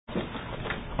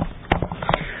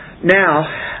Now,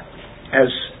 as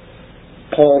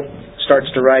Paul starts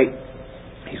to write,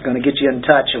 he's going to get you in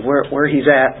touch of where he's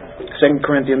at. 2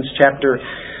 Corinthians chapter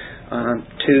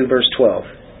 2, verse 12.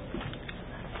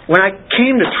 When I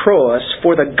came to Troas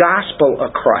for the gospel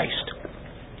of Christ,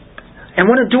 and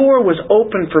when a door was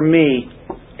opened for me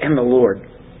in the Lord,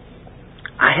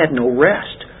 I had no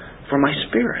rest for my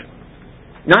spirit,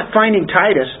 not finding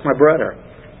Titus, my brother.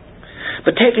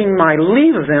 But taking my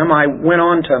leave of them, I went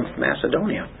on to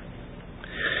Macedonia.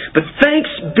 But thanks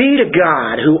be to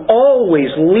God, who always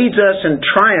leads us in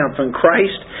triumph in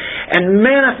Christ and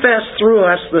manifests through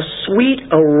us the sweet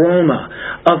aroma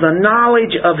of the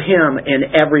knowledge of Him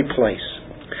in every place.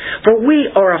 For we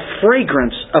are a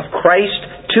fragrance of Christ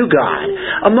to God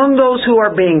among those who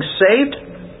are being saved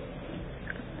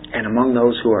and among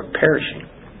those who are perishing.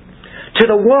 To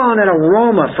the one an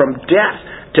aroma from death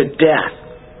to death,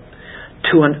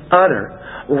 to another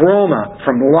aroma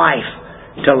from life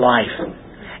to life.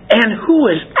 And who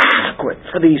is adequate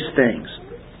for these things?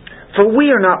 For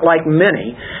we are not like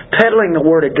many, peddling the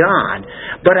Word of God,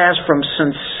 but as from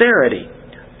sincerity,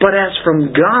 but as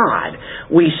from God,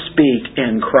 we speak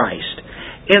in Christ,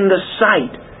 in the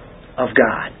sight of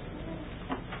God.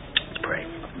 Let's pray.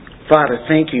 Father,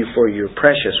 thank you for your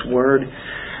precious Word.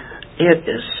 It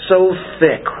is so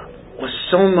thick with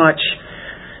so much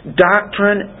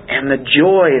doctrine and the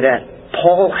joy that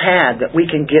Paul had that we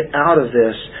can get out of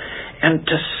this, and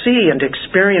to see and to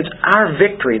experience our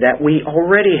victory that we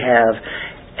already have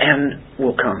and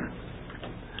will come.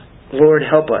 Lord,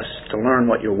 help us to learn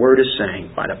what your Word is saying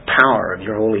by the power of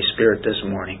your Holy Spirit this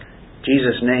morning. In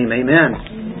Jesus' name, amen.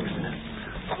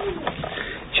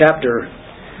 Chapter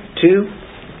 2,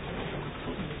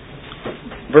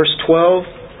 verse 12,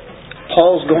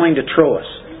 Paul's going to Troas.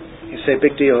 You say,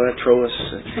 big deal, Troas.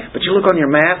 But you look on your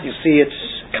map, you see it's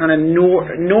kind of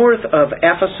north of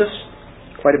Ephesus.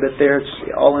 Quite a bit there. It's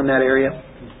all in that area.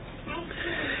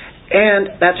 And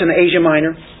that's in Asia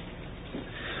Minor.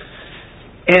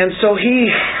 And so he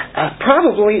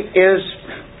probably is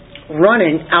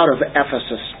running out of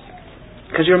Ephesus.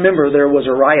 Because you remember there was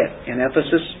a riot in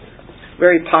Ephesus.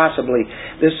 Very possibly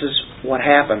this is what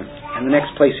happened. And the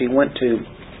next place he went to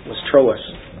was Troas.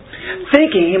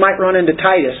 Thinking he might run into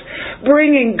Titus,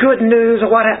 bringing good news of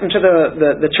what happened to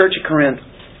the church of Corinth.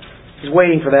 He's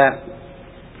waiting for that.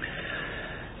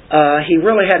 He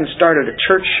really hadn't started a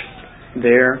church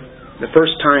there the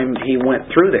first time he went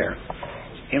through there.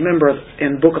 You remember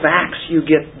in the book of Acts you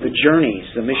get the journeys,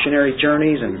 the missionary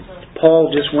journeys, and Paul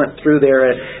just went through there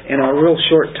in a real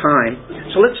short time.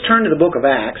 So let's turn to the book of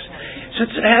Acts.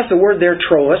 Since it has the word there,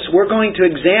 Troas, we're going to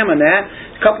examine that.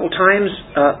 A couple times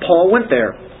Paul went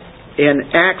there.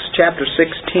 In Acts chapter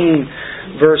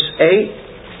 16, verse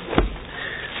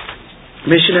 8,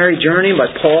 missionary journey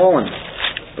by Paul and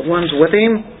the ones with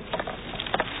him.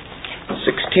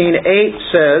 16:8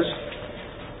 says,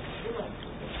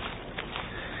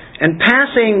 and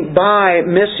passing by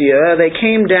Mysia, they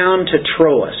came down to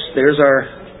Troas. There's our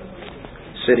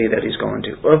city that he's going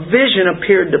to. A vision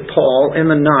appeared to Paul in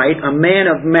the night, a man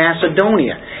of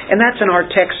Macedonia. And that's in our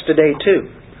text today too.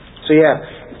 So you have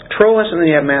Troas and then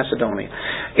you have Macedonia.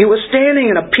 He was standing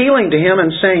and appealing to him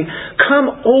and saying, come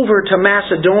over to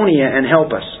Macedonia and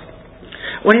help us.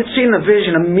 When he had seen the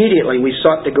vision, immediately we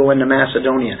sought to go into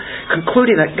Macedonia,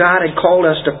 concluding that God had called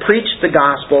us to preach the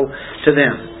gospel to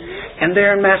them. And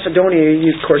there in Macedonia,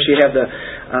 of course, you have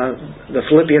the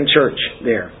Philippian church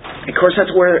there. Of course, that's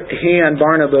where he and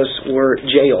Barnabas were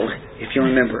jailed, if you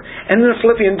remember. And then the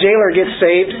Philippian jailer gets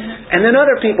saved, and then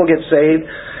other people get saved.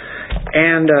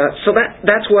 And so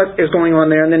that's what is going on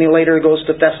there. And then he later goes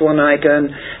to Thessalonica. And,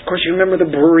 of course, you remember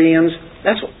the Bereans.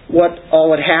 That's what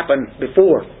all had happened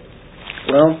before.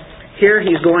 Well, here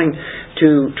he's going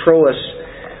to Troas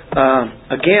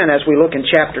again as we look in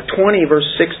chapter 20, verse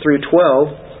 6 through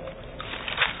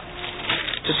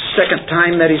 12. Just the second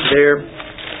time that he's there.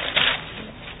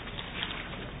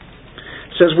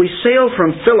 It says, we sailed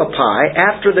from Philippi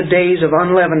after the days of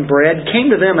unleavened bread, came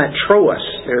to them at Troas.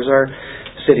 There's our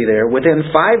city there.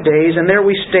 Within 5 days, and there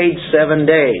we stayed 7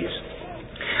 days.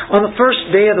 On the first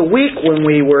day of the week, when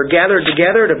we were gathered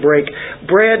together to break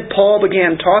bread, Paul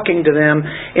began talking to them,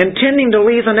 intending to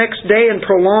leave the next day, and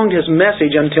prolonged his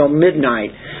message until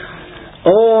midnight.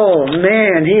 Oh,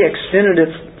 man, he extended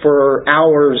it for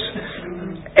hours.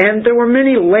 And there were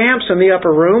many lamps in the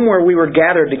upper room where we were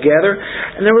gathered together.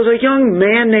 And there was a young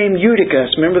man named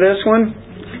Eutychus. Remember this one?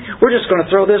 We're just going to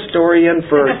throw this story in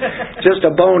for just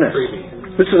a bonus.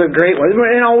 This is a great one.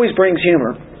 It always brings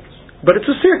humor. But it's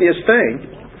a serious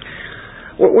thing.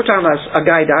 We're talking about a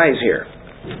guy dies here.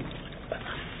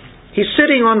 He's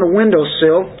sitting on the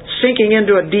windowsill, sinking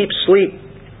into a deep sleep.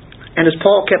 And as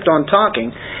Paul kept on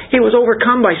talking, he was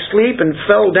overcome by sleep and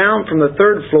fell down from the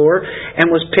third floor and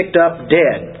was picked up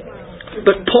dead.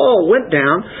 But Paul went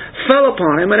down, fell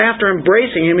upon him, and after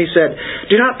embracing him, he said,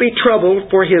 "Do not be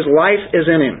troubled, for his life is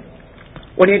in him."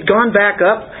 When he had gone back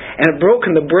up and had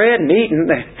broken the bread and eaten,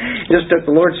 just took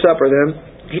the Lord's Supper then,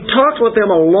 he talked with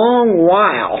them a long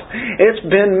while. It's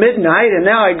been midnight, and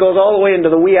now it goes all the way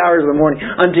into the wee hours of the morning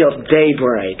until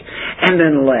daybreak, and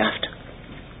then left.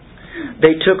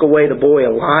 They took away the boy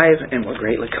alive and were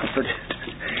greatly comforted.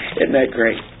 Isn't that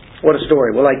great? What a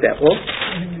story. We'll like that. Well,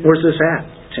 where's this at?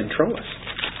 It's in Troas.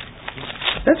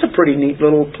 That's a pretty neat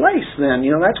little place then.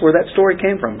 That's where that story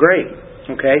came from. Great.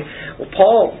 Okay. Well,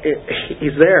 Paul,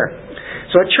 he's there.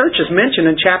 So a church is mentioned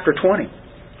in chapter 20.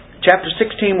 Chapter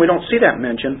 16, we don't see that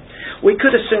mentioned. We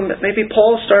could assume that maybe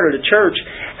Paul started a church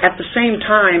at the same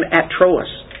time at Troas,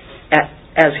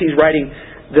 as he's writing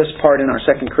this part in our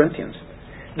 2 Corinthians.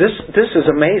 This is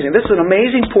amazing. This is an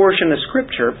amazing portion of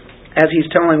Scripture as he's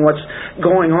telling what's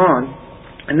going on.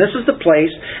 And this is the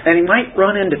place that he might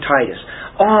run into Titus.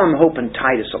 Oh, I'm hoping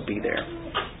Titus will be there.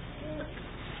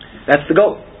 That's the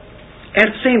goal. And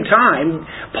at the same time,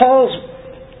 Paul's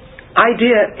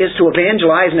idea is to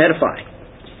evangelize and edify.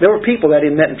 There were people that he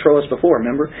had met in Troas before,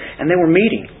 remember? And they were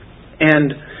meeting.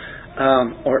 And,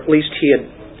 or at least he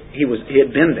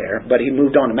had been there, but he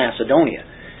moved on to Macedonia.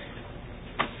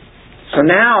 So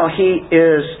now he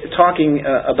is talking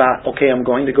about, okay, I'm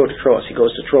going to go to Troas. He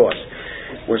goes to Troas.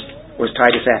 Where's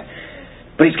Titus at?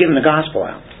 But he's giving the gospel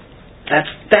out.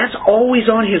 That's always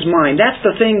on his mind. That's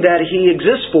the thing that he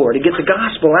exists for, to get the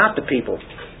gospel out to people,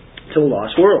 to the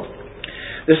lost world.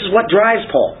 This is what drives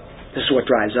Paul. This is what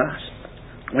drives us.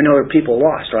 We know there are people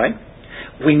lost, right?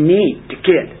 We need to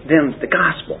get them the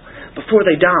gospel before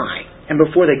they die and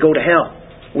before they go to hell.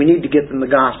 We need to get them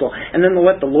the gospel, and then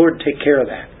let the Lord take care of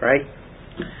that, right?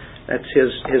 That's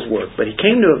his work. But he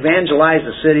came to evangelize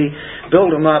the city,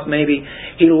 build them up maybe.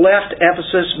 He left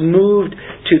Ephesus, moved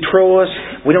to Troas.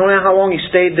 We don't know how long he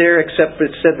stayed there, except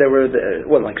it said there were,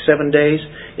 7 days?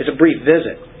 It's a brief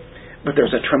visit. But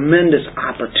there's a tremendous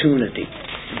opportunity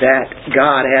that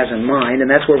God has in mind, and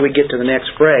that's where we get to the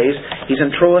next phrase. He's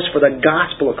in Troas for the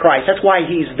gospel of Christ. That's why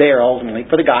he's there ultimately,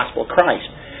 for the gospel of Christ.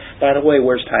 By the way,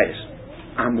 where's Titus?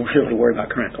 I'm really worried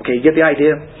about Corinth. Okay, you get the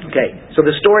idea? Okay, so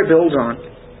the story builds on.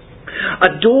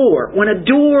 When a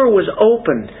door was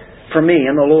opened for me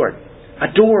in the Lord,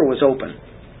 a door was opened.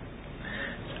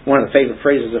 One of the favorite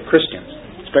phrases of Christians,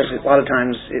 especially a lot of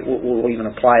times we'll even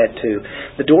apply it to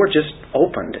the door just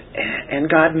opened and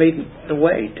God made the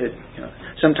way to,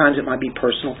 sometimes it might be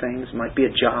personal things, it might be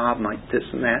a job, might this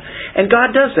and that. And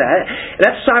God does that.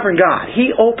 That's sovereign God.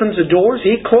 He opens the doors,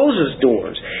 He closes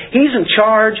doors. He's in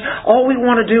charge. All we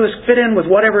want to do is fit in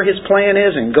with whatever His plan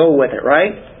is and go with it,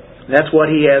 right? That's what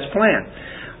He has planned.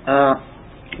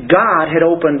 God had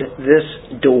opened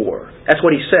this door. That's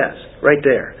what He says right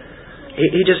there.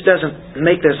 He just doesn't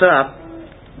make this up,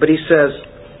 but He says,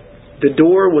 the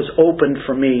door was opened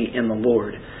for me in the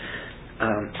Lord.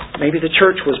 Maybe the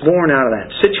church was born out of that.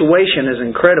 Situation is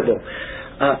incredible.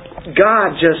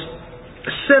 God just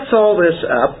sets all this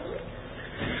up.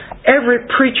 Every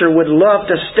preacher would love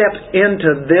to step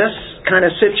into this kind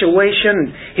of situation.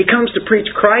 He comes to preach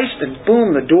Christ and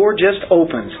boom, the door just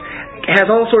opens. Has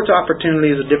all sorts of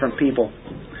opportunities with different people.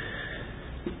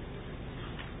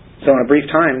 So in a brief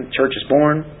time, church is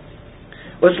born.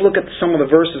 Let's look at some of the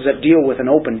verses that deal with an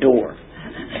open door.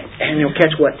 And you'll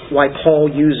catch why Paul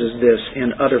uses this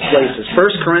in other places.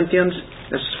 1 Corinthians,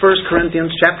 this is 1 Corinthians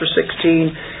chapter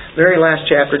 16, very last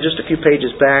chapter, just a few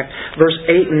pages back, verse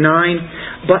 8 and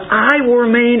 9. But I will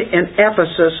remain in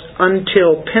Ephesus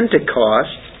until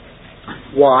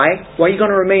Pentecost. Why? Why are you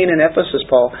going to remain in Ephesus,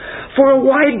 Paul? For a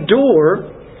wide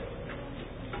door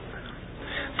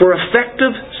for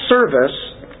effective service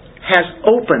has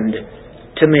opened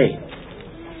to me.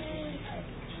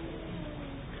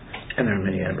 And there are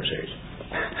many adversaries.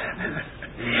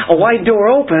 A wide door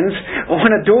opens.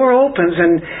 When a door opens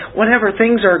and whenever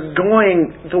things are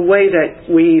going the way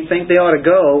that we think they ought to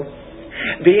go,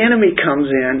 the enemy comes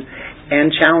in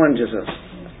and challenges us.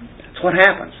 That's what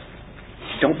happens.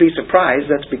 Don't be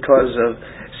surprised. That's because of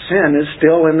sin is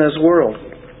still in this world.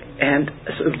 And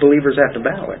believers have to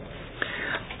battle it.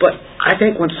 But I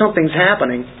think when something's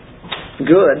happening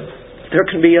good, there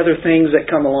can be other things that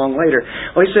come along later.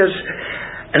 Well, he says,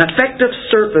 an effective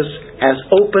service has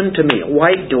opened to me, a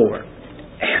wide door,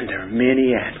 and there are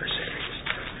many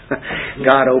adversaries.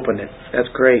 God opened it. That's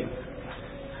great.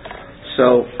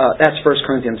 So that's 1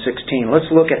 Corinthians 16. Let's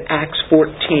look at Acts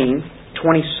 14:27.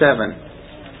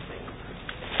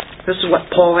 This is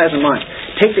what Paul has in mind.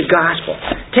 Take the gospel.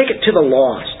 Take it to the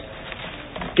lost.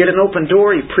 get an open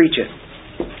door, you preach it.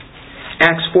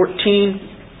 Acts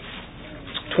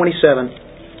 14:27.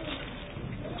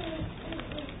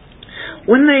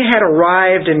 When they had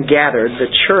arrived and gathered the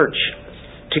church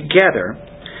together,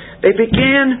 they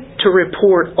began to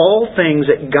report all things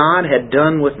that God had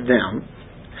done with them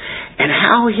and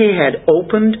how He had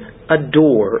opened a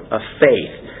door of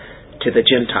faith to the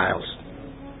Gentiles.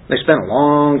 They spent a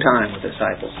long time with the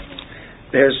disciples.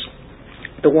 There's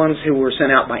the ones who were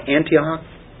sent out by Antioch.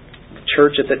 The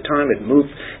church at that time had moved,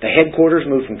 the headquarters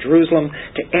moved from Jerusalem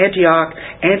to Antioch.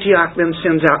 Antioch then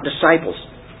sends out disciples.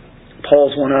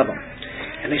 Paul's one of them.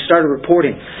 And they started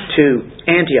reporting to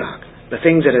Antioch the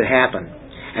things that had happened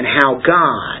and how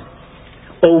God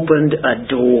opened a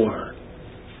door.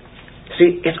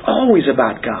 See, it's always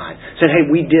about God. Said, hey,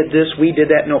 we did this, we did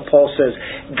that. No, Paul says,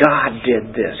 God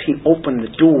did this. He opened the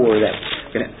door.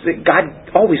 God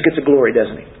always gets the glory,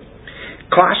 doesn't He?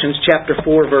 Colossians chapter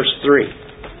 4, verse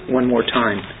 3. One more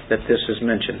time that this is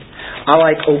mentioned. I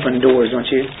like open doors, don't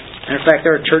you? And in fact,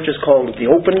 there are churches called the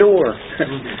Open Door.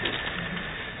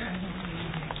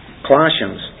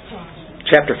 Colossians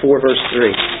chapter 4, verse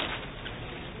 3.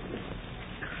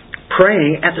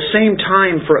 Praying at the same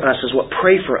time for us is what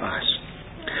pray for us.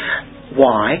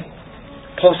 Why?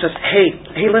 Paul says,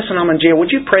 hey, listen, I'm in jail.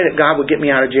 Would you pray that God would get me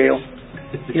out of jail?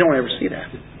 You don't ever see that.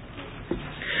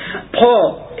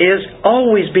 Paul is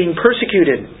always being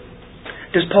persecuted.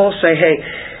 Does Paul say, hey,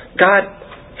 God,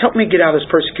 help me get out of this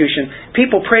persecution?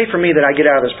 People pray for me that I get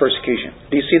out of this persecution.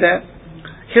 Do you see that?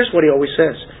 Here's what he always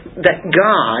says. That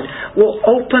God will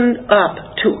open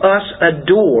up to us a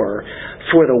door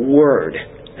for the Word.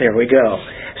 There we go.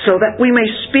 So that we may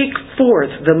speak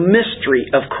forth the mystery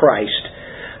of Christ,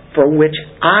 for which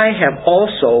I have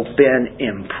also been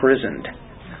imprisoned.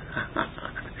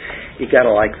 You got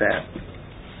to like that.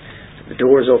 The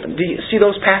door is open. Do you see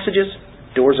those passages?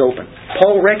 Doors open.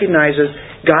 Paul recognizes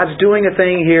God's doing a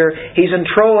thing here. He's in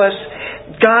Troas.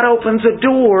 God opens a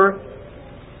door.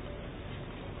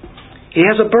 He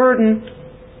has a burden.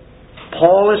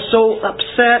 Paul is so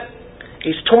upset.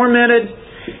 He's tormented.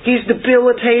 He's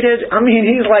debilitated. I mean,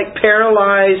 he's like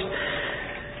paralyzed.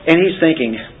 And he's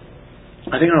thinking,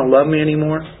 are they going to love me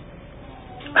anymore?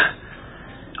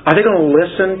 Are they going to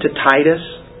listen to Titus?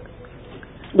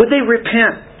 Would they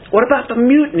repent? What about the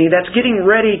mutiny that's getting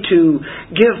ready to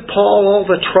give Paul all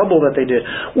the trouble that they did?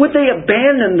 Would they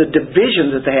abandon the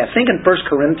divisions that they have? Think in 1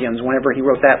 Corinthians whenever he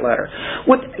wrote that letter.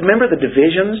 Remember the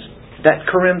divisions that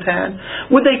Corinth had?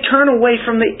 Would they turn away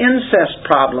from the incest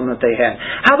problem that they had?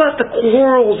 How about the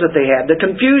quarrels that they had? The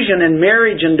confusion in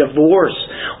marriage and divorce?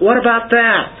 What about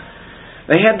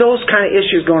that? They had those kind of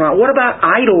issues going on. What about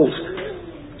idols?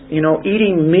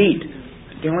 Eating meat.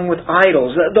 Dealing with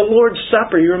idols. The Lord's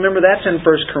Supper, you remember that's in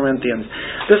 1 Corinthians.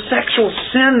 The sexual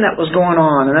sin that was going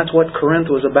on, and that's what Corinth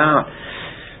was about.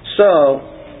 So,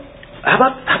 how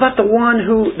about the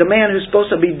man who's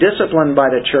supposed to be disciplined by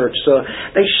the church? So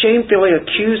they shamefully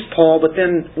accused Paul, but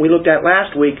then we looked at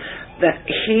last week that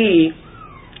he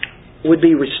would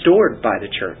be restored by the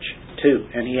church too.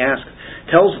 And he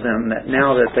tells them that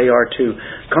now that they are to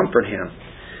comfort him.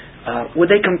 Would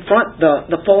they confront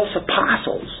the false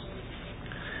apostles?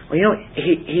 Well,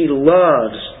 he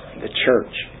loves the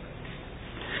church.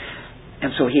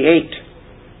 And so he ate.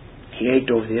 He ate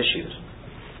over the issues.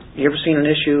 You ever seen an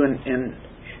issue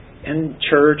in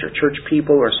church or church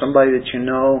people or somebody that you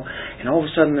know, and all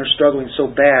of a sudden they're struggling so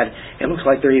bad, it looks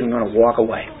like they're even going to walk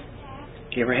away?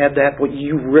 You ever had that?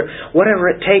 Whatever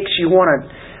it takes, you want to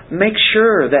make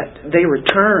sure that they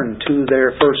return to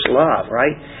their first love,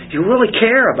 right? You really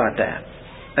care about that.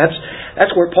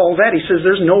 That's where Paul's at. He says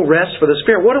there's no rest for the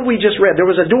Spirit. What have we just read? There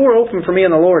was a door open for me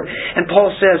in the Lord. And Paul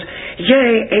says,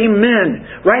 yea,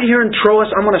 amen. Right here in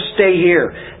Troas, I'm going to stay here.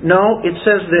 No, it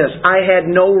says this, I had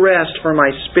no rest for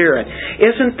my spirit.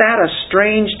 Isn't that a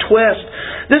strange twist?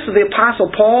 This is the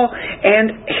Apostle Paul,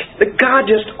 and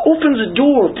God just opens a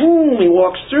door. Boom, he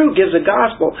walks through, gives the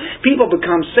gospel. People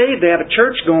become saved. They have a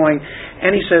church going.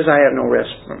 And he says, I have no rest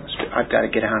for my spirit. I've got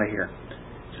to get out of here.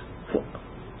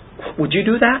 Would you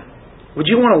do that? Would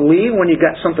you want to leave when you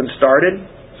got something started?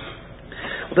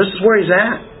 Well, this is where he's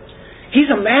at.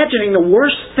 He's imagining the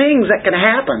worst things that could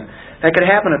happen. That could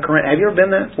happen at Corinth. Have you ever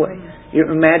been that way? You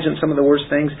imagine some of the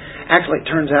worst things. Actually, it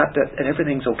turns out that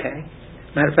everything's okay.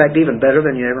 Matter of fact, even better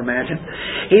than you ever imagined.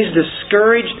 He's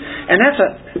discouraged, and that's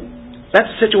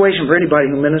a situation for anybody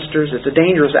who ministers. It's a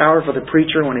dangerous hour for the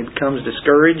preacher when he becomes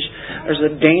discouraged. There's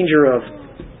a danger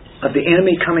of the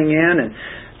enemy coming in and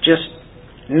just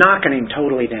knocking him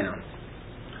totally down.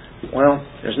 Well,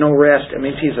 there's no rest. It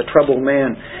means he's a troubled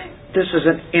man. This is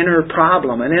an inner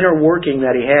problem, an inner working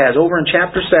that he has. Over in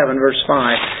chapter 7, verse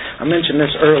 5, I mentioned this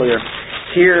earlier.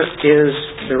 Here is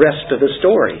the rest of the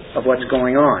story of what's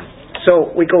going on.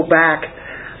 So we go out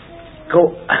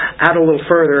a little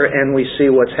further and we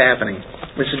see what's happening.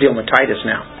 This is dealing with Titus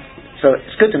now. So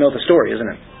it's good to know the story, isn't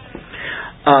it?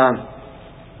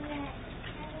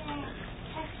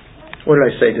 What did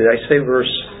I say? Did I say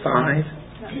verse 5?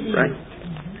 Right?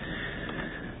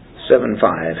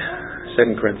 7:5.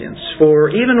 2 Corinthians. For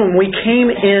even when we came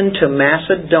into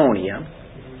Macedonia,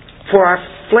 for our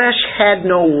flesh had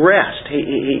no rest.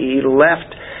 He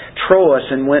left Troas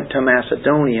and went to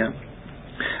Macedonia.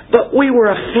 But we were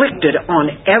afflicted on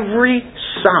every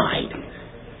side.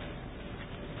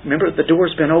 Remember, the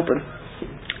door's been open.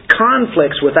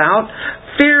 Conflicts without,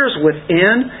 fears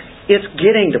within. It's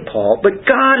getting to Paul. But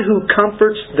God who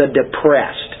comforts the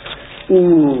depressed.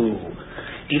 Ooh.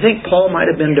 Do you think Paul might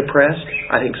have been depressed?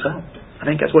 I think so. I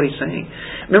think that's what he's saying.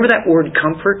 Remember that word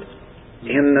comfort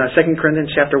in 2 Corinthians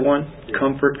chapter 1?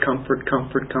 Comfort, comfort,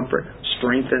 comfort, comfort.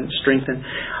 Strengthen, strengthen.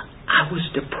 I was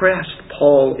depressed,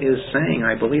 Paul is saying.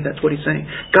 I believe that's what he's saying.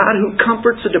 God who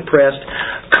comforts the depressed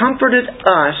comforted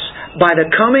us by the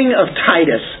coming of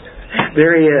Titus.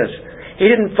 There he is. He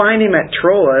didn't find him at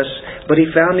Troas, but he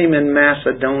found him in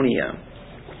Macedonia.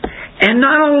 And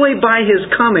not only by his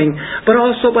coming, but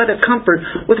also by the comfort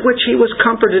with which he was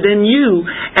comforted in you,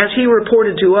 as he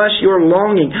reported to us your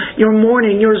longing, your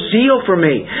mourning, your zeal for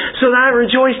me, so that I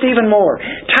rejoiced even more.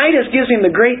 Titus gives him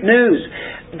the great news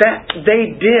that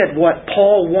they did what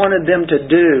Paul wanted them to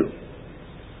do.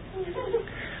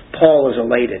 Paul is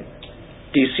elated.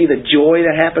 Do you see the joy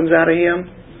that happens out of him?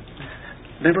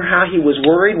 Remember how he was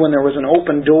worried when there was an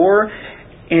open door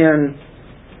in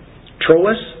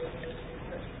Troas?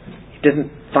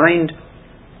 Didn't find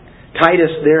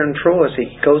Titus there in Troas.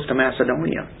 He goes to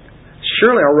Macedonia.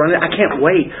 Surely I'll run it. I can't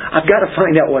wait. I've got to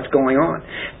find out what's going on.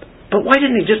 But why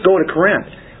didn't he just go to Corinth?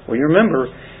 Well, you remember,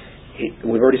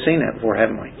 we've already seen that before,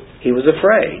 haven't we? He was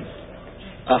afraid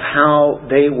of how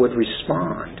they would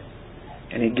respond.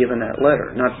 And he'd given that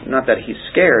letter. Not that he's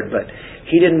scared, but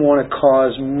he didn't want to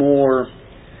cause more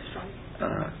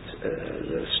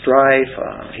strife.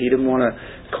 He didn't want to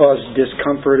cause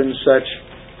discomfort and such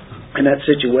in that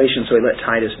situation, so he let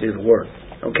Titus do the work.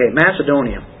 Okay,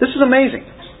 Macedonia. This is amazing.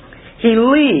 He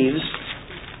leaves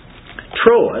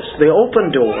Troas, the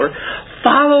open door,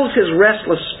 follows his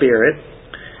restless spirit.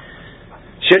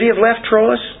 Should he have left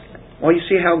Troas? Well, you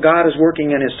see how God is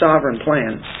working in His sovereign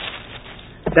plan.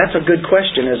 That's a good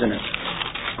question, isn't it?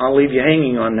 I'll leave you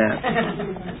hanging on that.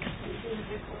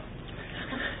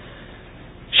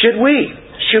 Should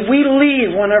we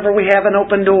leave whenever we have an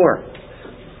open door?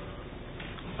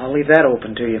 I'll leave that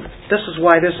open to you. This is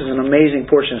why this is an amazing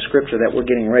portion of Scripture that we're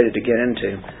getting ready to get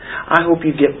into. I hope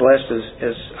you get blessed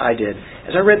as I did.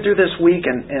 As I read through this week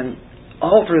and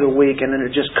all through the week, and then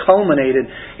it just culminated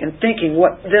in thinking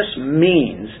what this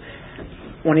means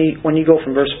when you go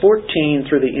from verse 14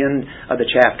 through the end of the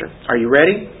chapter. Are you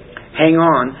ready? Hang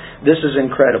on. This is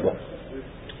incredible.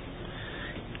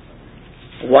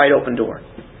 Wide open door.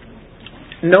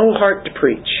 No heart to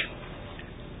preach.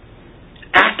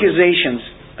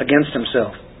 Accusations against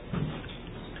himself.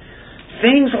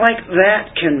 Things like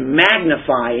that can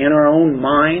magnify in our own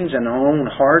minds and our own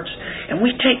hearts, and we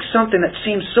take something that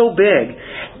seems so big,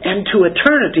 and to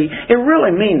eternity, it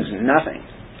really means nothing.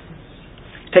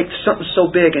 Take something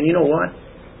so big, and you know what?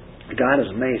 God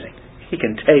is amazing. He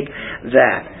can take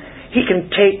that. He can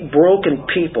take broken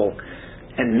people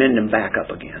and mend them back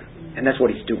up again. And that's what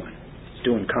He's doing. He's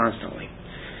doing constantly.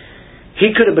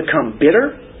 He could have become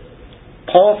bitter.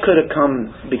 Paul could have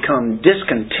become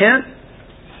discontent,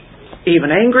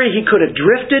 even angry. He could have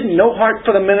drifted. No heart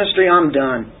for the ministry. I'm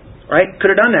done. Right? Could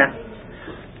have done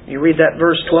that. You read that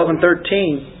verse 12 and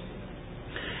 13.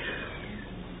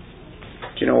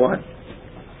 Do you know what?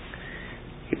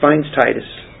 He finds Titus.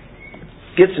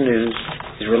 Gets the news.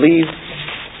 He's relieved.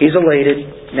 He's elated.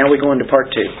 Now we go into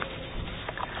part 2.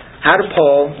 How did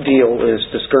Paul deal with his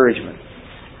discouragement?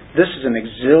 This is an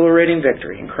exhilarating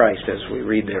victory in Christ as we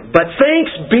read there. But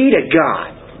thanks be to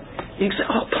God. You can say,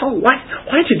 oh, Paul, why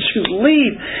did you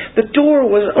leave? The door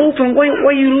was open.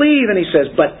 Why you leave? And he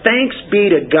says, but thanks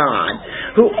be to God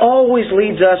who always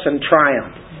leads us in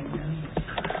triumph.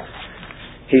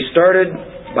 He started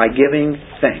by giving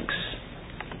thanks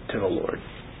to the Lord.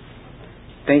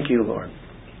 Thank you, Lord.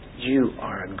 You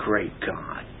are a great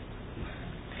God.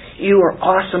 You are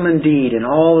awesome indeed in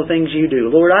all the things you do.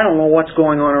 Lord, I don't know what's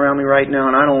going on around me right now,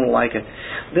 and I don't like it.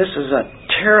 This is a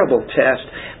terrible test,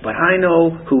 but I know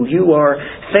who you are.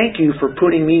 Thank you for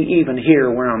putting me even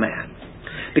here where I'm at.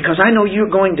 Because I know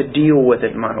you're going to deal with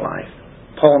it in my life.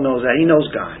 Paul knows that. He knows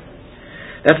God.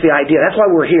 That's the idea. That's why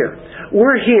we're here.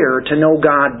 we're here to know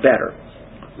God better.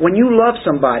 When you love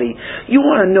somebody, you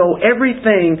want to know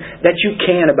everything that you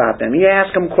can about them. You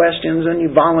ask them questions and you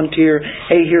volunteer.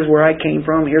 Hey, here's where I came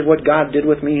from. Here's what God did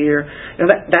with me here. You know,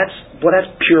 that's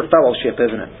pure fellowship,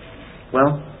 isn't it?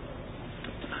 Well,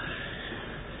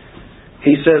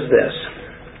 he says this.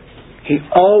 He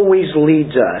always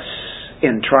leads us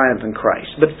in triumph in Christ.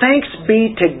 But thanks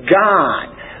be to God.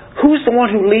 Who's the one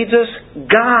who leads us?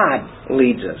 God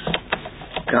leads us.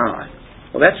 God.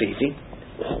 Well, that's easy.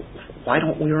 Well, why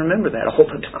don't we remember that all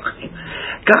the time?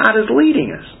 God is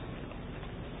leading us.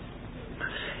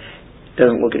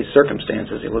 Doesn't look at his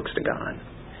circumstances. He looks to God.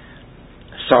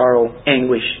 Sorrow,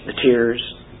 anguish, the tears.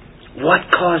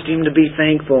 What caused him to be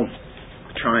thankful?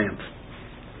 Triumph.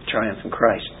 Triumph in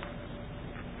Christ.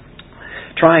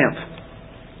 Triumph.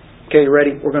 Okay, you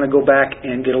ready? We're going to go back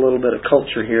and get a little bit of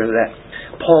culture here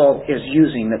that Paul is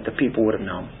using that the people would have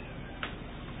known.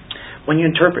 When you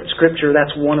interpret Scripture,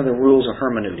 that's one of the rules of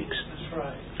hermeneutics. That's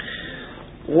right.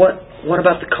 What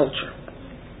about the culture?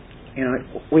 You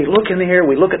know, we look in here,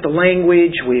 we look at the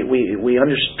language, we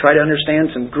try to understand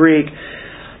some Greek,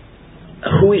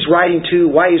 who he's writing to,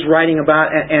 why he's writing about,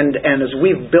 and as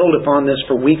we've built upon this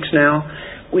for weeks now,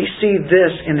 we see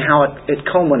this in how it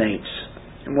culminates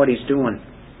in what he's doing.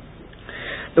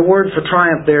 The word for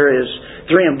triumph there is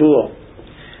triumbulo,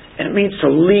 and it means to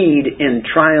lead in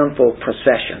triumphal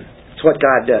procession. It's what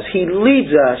God does. He leads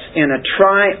us in a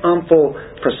triumphal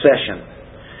procession.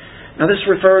 Now this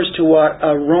refers to what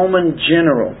a Roman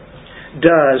general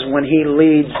does when he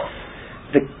leads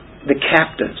the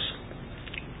captives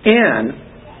in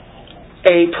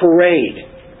a parade.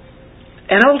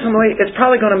 And ultimately it's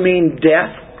probably going to mean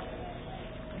death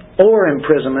or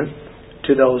imprisonment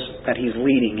to those that he's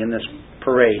leading in this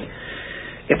parade.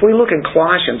 If we look in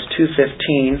Colossians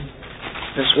 2:15,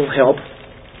 this will help.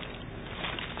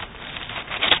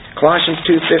 Colossians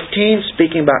 2:15,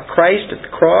 speaking about Christ at the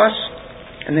cross,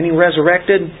 and then he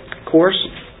resurrected, of course.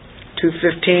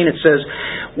 2:15, it says,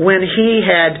 when he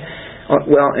had,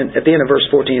 at the end of verse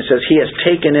 14, it says, he has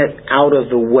taken it out of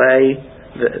the way,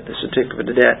 the certificate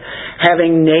of debt,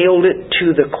 having nailed it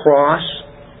to the cross,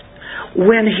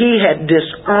 when he had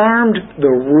disarmed the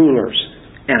rulers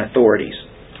and authorities.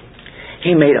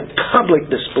 He made a public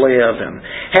display of them,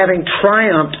 having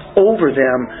triumphed over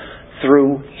them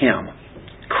through him.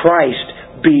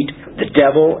 Christ beat the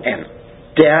devil and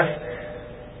death,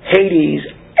 Hades,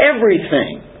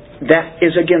 everything that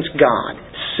is against God.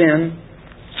 Sin,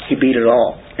 he beat it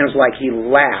all. And it was like he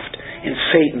laughed in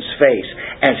Satan's face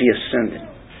as he ascended.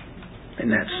 In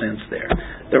that sense there.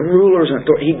 The rulers and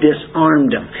authorities, he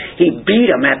disarmed them. He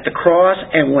beat them at the cross,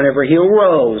 and whenever he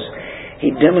arose, he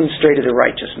demonstrated the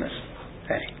righteousness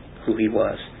that who he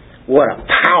was. What a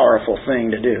powerful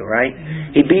thing to do, right?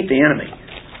 He beat the enemy.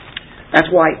 That's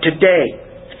why today,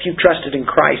 if you trusted in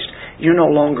Christ, you're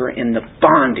no longer in the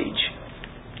bondage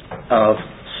of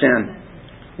sin,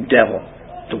 devil,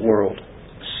 the world,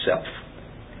 self.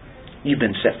 You've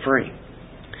been set free.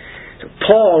 So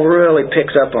Paul really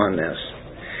picks up on this.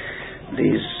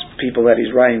 These people that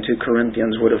he's writing to,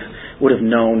 Corinthians, would have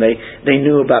known. They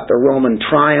knew about the Roman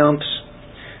triumphs.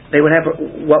 They would have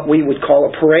what we would call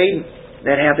a parade.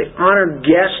 They'd have the honored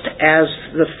guest as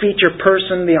the feature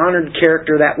person, the honored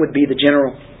character, that would be the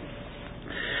general.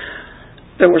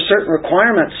 There were certain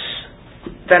requirements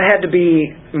that had to be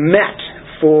met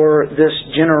for this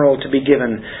general to be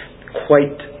given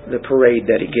quite the parade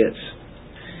that he gets.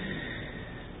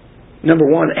 Number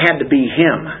one, it had to be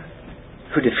him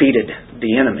who defeated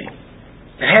the enemy.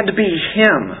 It had to be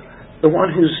him, the one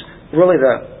who's really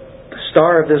the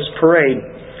star of this parade,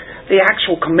 the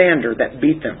actual commander that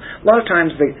beat them. A lot of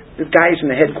times the guys in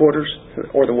the headquarters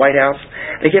or the White House,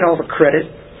 they get all the credit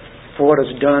for what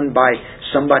is done by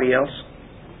somebody else.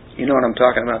 You know what I'm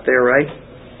talking about there, right?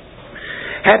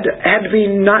 Had to be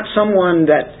not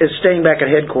someone that is staying back at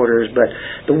headquarters, but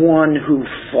the one who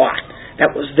fought,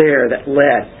 that was there, that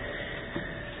led.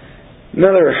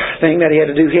 Another thing that he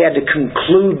had to do, he had to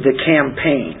conclude the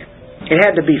campaign. It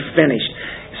had to be finished.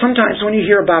 Sometimes when you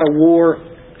hear about a war,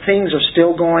 things are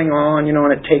still going on, and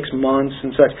it takes months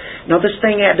and such. No, this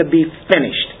thing had to be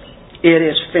finished. It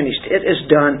is finished. It is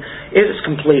done. It is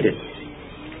completed.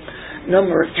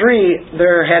 Number 3,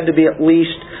 there had to be at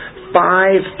least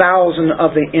 5,000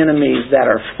 of the enemies that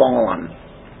are fallen.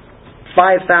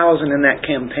 5,000 in that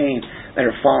campaign that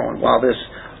are fallen while this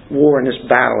war and this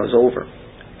battle is over.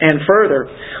 And further,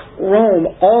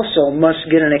 Rome also must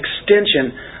get an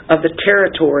extension of the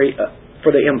territory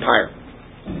for the empire.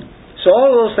 So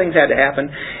all those things had to happen.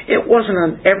 It wasn't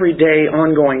an everyday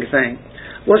ongoing thing.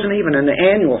 It wasn't even an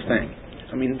annual thing.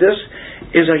 I mean, this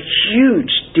is a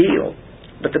huge deal.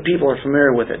 but the people are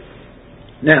familiar with it.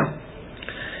 Now,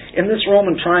 in this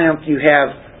Roman triumph, you have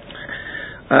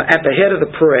at the head of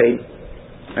the parade,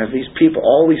 as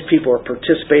all these people are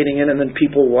participating in, and then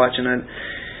people watching it.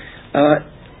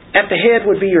 At the head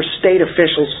would be your state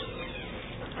officials.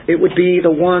 It would be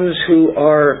the ones who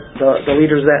are the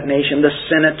leaders of that nation, the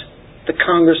Senate, the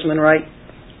congressmen, right?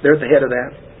 They're at the head of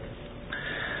that.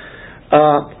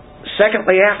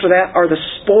 Secondly, after that are the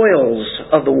spoils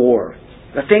of the war,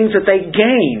 the things that they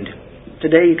gained.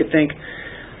 Today you could think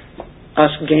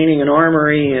us gaining an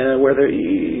armory, whether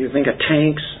you think of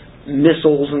tanks,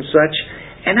 missiles and such.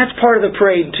 And that's part of the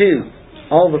parade too.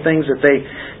 All the things that they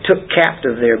took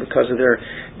captive there because of their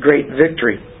great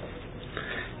victory.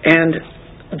 And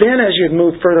then as you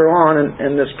move further on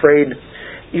in this parade,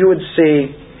 you would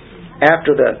see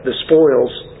after the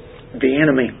spoils, the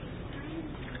enemy,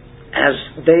 as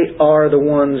they are the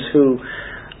ones who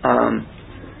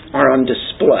are on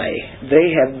display.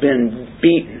 They have been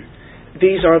beaten.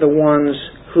 These are the ones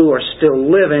who are still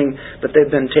living, but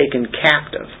they've been taken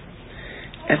captive.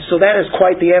 And so that is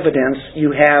quite the evidence.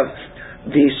 You have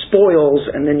the spoils,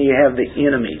 and then you have the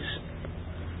enemies.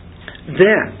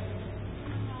 Then,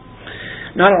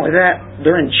 not only that,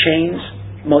 they're in chains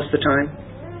most of the time.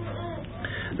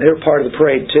 They're part of the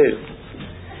parade too.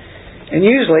 And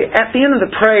usually, at the end of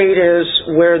the parade is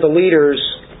where the leaders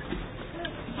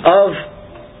of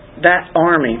that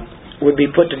army would be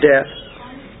put to death.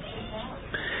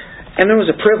 And there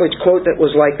was a privileged quote that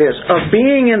was like this: of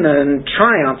being in the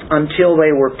triumph until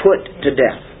they were put to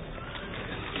death.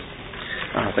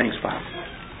 Oh, thanks, Bob.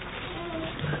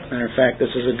 Matter of fact,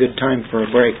 this is a good time for a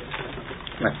break.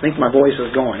 I think my voice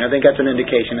is going. I think that's an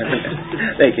indication.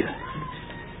 Thank you.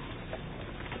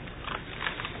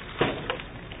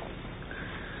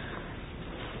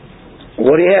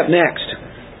 What do you have next?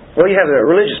 Well, you have the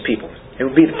religious people. It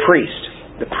would be the priest.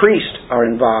 The priests are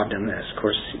involved in this. Of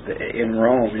course, in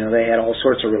Rome, they had all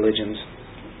sorts of religions.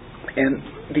 And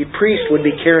the priest would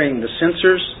be carrying the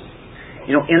censers,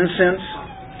 incense.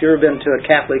 If you've ever been to a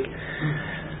Catholic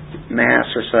Mass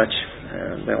or such,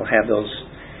 they'll have those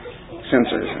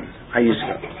censers. And I used to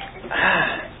go,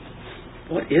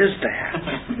 what is that?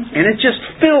 And it just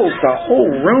fills the whole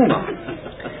room up.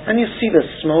 And you see the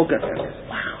smoke and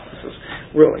wow, this is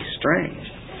really strange.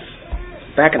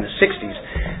 Back in the 60s,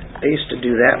 they used to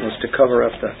do that was to cover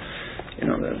up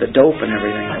the dope and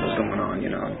everything that was going on,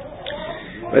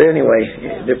 But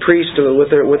anyway, the priest with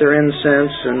their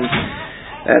incense,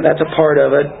 and that's a part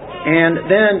of it. And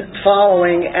then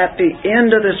following at the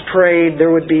end of this parade,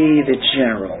 there would be the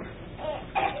general.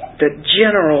 The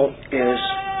general is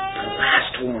the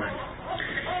last one.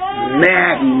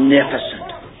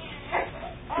 Magnificent.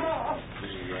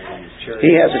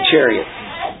 He has a chariot,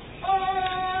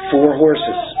 4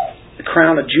 horses. The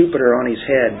crown of Jupiter on his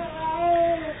head.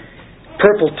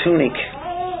 Purple tunic.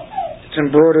 It's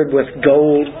embroidered with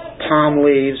gold, palm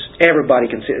leaves. Everybody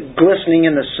can see it. Glistening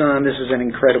in the sun. This is an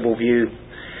incredible view.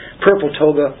 Purple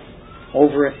toga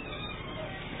over it.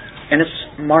 And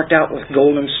it's marked out with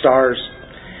golden stars.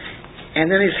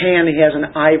 And in his hand he has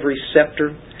an ivory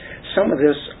scepter. Some of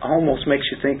this almost makes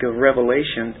you think of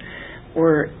Revelation,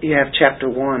 where you have chapter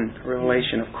 1,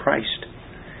 Revelation of Christ.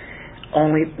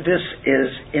 Only this is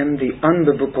in the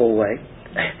unbiblical way.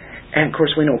 And of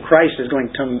course we know Christ is going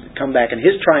to come back in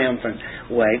His triumphant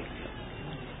way,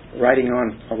 riding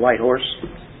on a white horse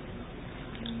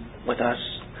with us.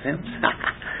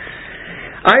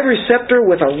 Ivory scepter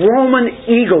with a Roman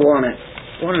eagle on it.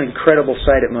 What an incredible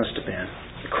sight it must have been.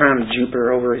 The crown of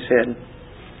Jupiter over his head.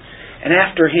 And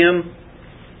after him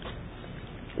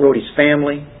rode his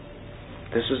family.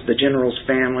 This is the general's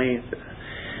family.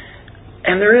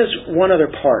 And there is one other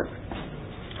part.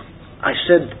 I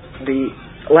said the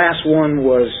last one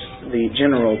was the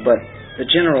general, but the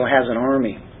general has an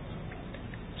army.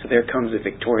 So there comes the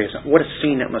victorious. What a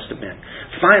scene that must have been.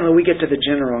 Finally, we get to the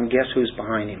general, and guess who's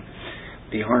behind him?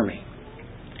 The army.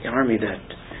 The army that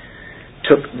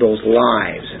took those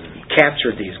lives and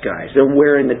captured these guys. They're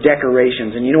wearing the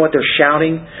decorations, and you know what they're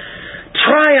shouting?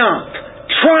 Triumph!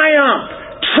 Triumph!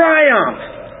 Triumph!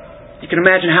 You can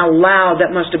imagine how loud that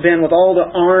must have been with all the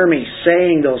army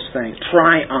saying those things.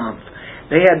 Triumph.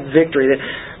 They had victory.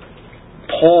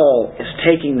 Paul is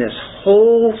taking this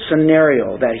whole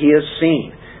scenario that he has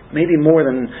seen, maybe more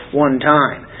than one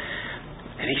time,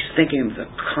 and he's thinking of the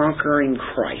conquering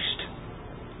Christ,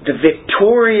 the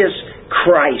victorious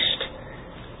Christ,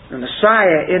 the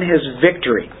Messiah in His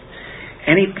victory.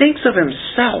 And he thinks of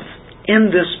himself in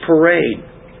this parade.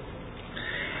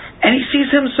 And he sees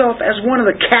himself as one of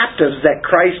the captives that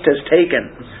Christ has taken.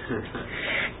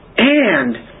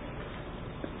 And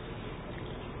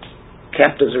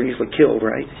captives are usually killed,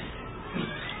 right?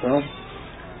 Well,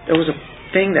 there was a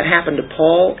thing that happened to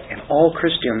Paul and all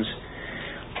Christians.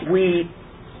 We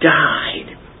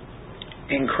died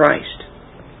in Christ.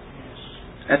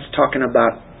 That's talking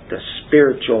about the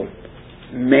spiritual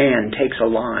man takes a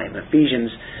life.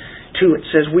 Ephesians 2, it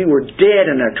says we were dead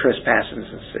in our trespasses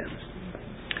and sins.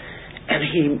 And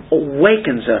He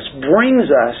awakens us, brings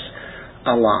us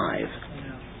alive.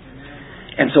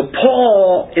 And so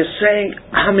Paul is saying,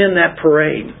 I'm in that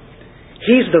parade.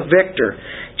 He's the victor.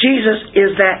 Jesus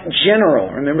is that general.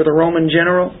 Remember the Roman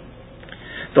general?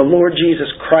 The Lord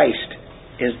Jesus Christ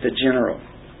is the general.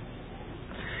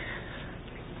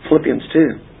 Philippians 2.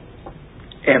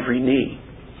 Every knee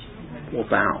will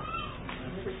bow.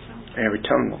 Every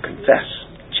tongue will confess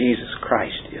Jesus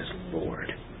Christ is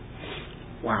Lord.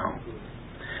 Wow.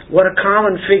 What a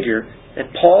common figure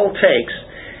that Paul takes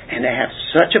and to have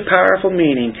such a powerful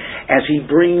meaning as he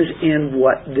brings in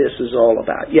what this is all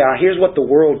about. Yeah, here's what the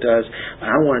world does, but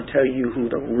I want to tell you who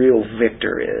the real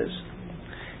victor is.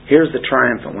 Here's the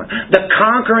triumphant one. The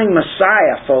conquering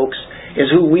Messiah, folks,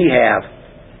 is who we have.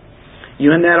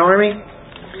 You in that army?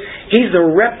 He's the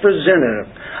representative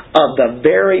of the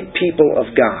very people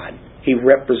of God. He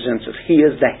represents us. He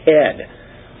is the head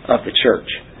of the church.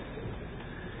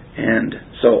 And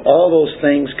so all those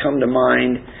things come to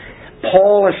mind.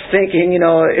 Paul is thinking,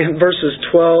 in verses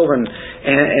 12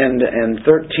 and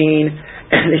 13,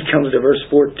 and he comes to verse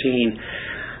 14.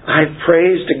 I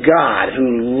praise to God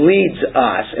who leads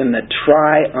us in the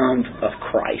triumph of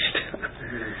Christ.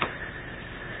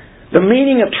 The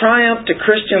meaning of triumph to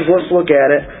Christians, let's look at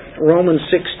it. Romans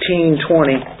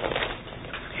 16:20.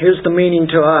 Here's the meaning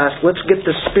to us. Let's get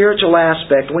the spiritual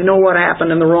aspect. We know what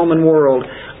happened in the Roman world.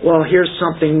 Well, here's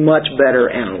something much better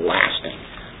and lasting.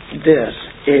 This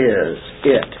is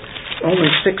it.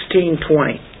 Romans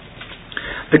 16:20.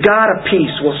 The God of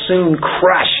peace will soon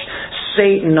crush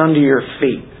Satan under your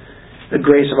feet. The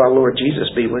grace of our Lord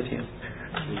Jesus be with you.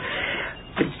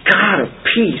 The God of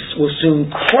peace will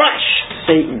soon crush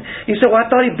Satan. You say, well, I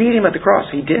thought He beat Him at the cross.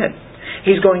 He did.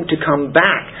 He's going to come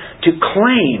back to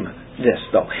claim this,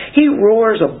 though. He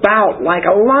roars about like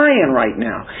a lion right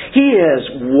now. He is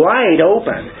wide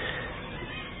open,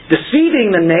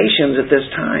 deceiving the nations at this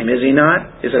time. Is he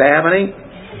not? Is it happening?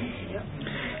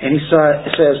 And he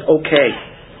says, okay,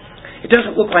 it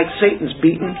doesn't look like Satan's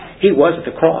beaten. He was at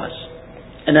the cross.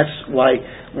 And that's why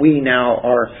we now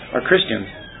are Christians.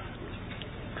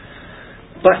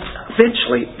 But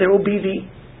eventually there will be the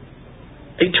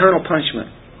eternal punishment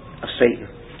of Satan,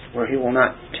 where he will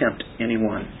not tempt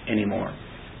anyone anymore.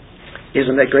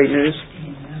 Isn't that great news?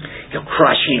 He'll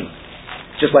crush him,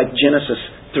 just like Genesis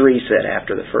 3 said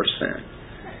after the first sin.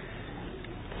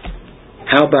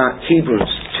 How about Hebrews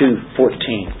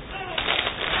 2:14?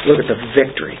 Look at the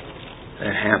victory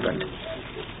that happened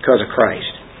because of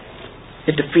Christ.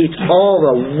 It defeats all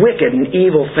the wicked and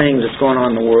evil things that's going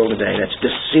on in the world today, that's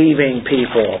deceiving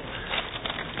people.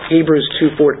 Hebrews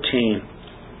 2:14.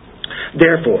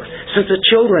 Therefore, since the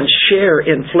children share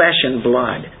in flesh and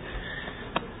blood,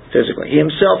 physically, He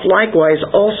Himself likewise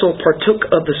also partook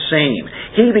of the same.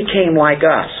 He became like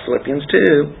us, Philippians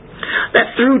 2,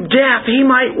 that through death He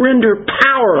might render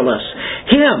powerless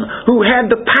him who had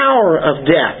the power of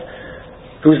death.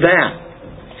 Who's that?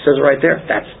 It says right there,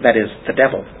 that is the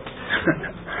devil.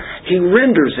 He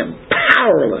renders him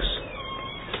powerless.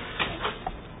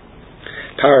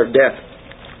 Power of death.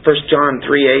 1 John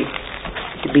 3:8.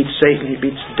 He beats Satan, he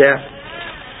beats death.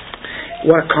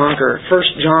 What a conqueror. 1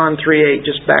 John 3:8,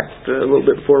 just back a little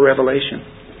bit before Revelation.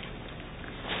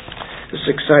 This is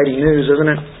exciting news, isn't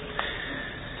it?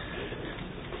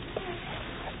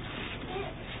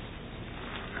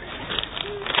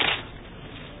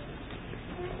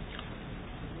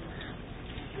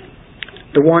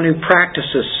 The one who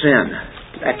practices sin,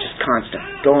 that's just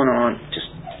constant, going on,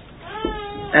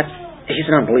 he's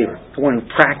an unbeliever. The one who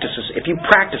practices, if you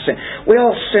practice sin, we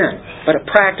all sin, but a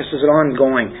practice is an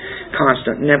ongoing,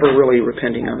 constant, never really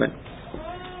repenting of it.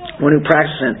 The one who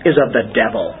practices sin is of the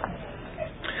devil.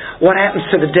 What happens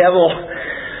to the devil?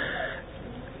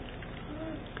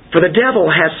 For the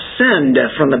devil has sinned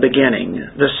from the beginning.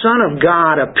 The Son of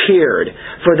God appeared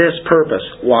for this purpose.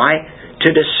 Why? To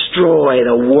destroy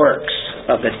the works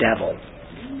of the devil.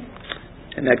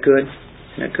 Isn't that good?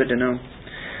 Isn't that good to know?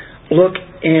 Look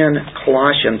in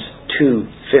Colossians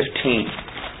 2:15.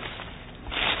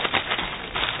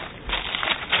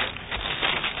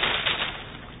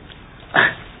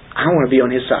 I want to be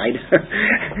on his side.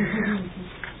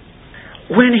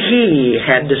 When He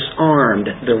had disarmed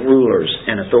the rulers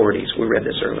and authorities, we read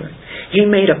this earlier, He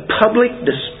made a public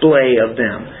display of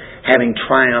them, having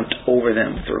triumphed over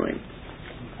them through Him.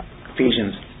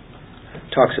 Ephesians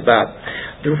talks about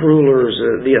the rulers,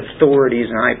 the authorities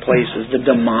in high places, the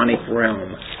demonic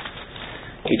realm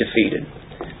He defeated.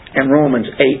 And Romans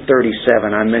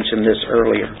 8:37, I mentioned this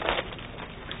earlier.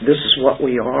 This is what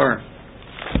we are.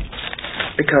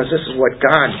 Because this is what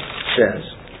God says.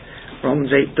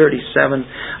 Romans 8:37,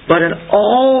 but in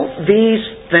all these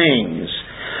things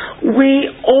we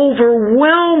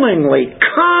overwhelmingly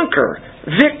conquer,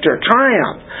 victor,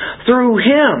 triumph, through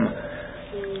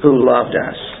Him who loved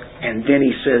us. And then He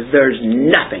says, there's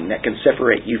nothing that can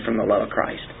separate you from the love of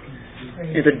Christ.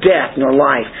 Neither death nor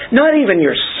life. Not even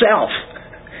yourself.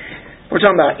 We're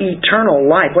talking about eternal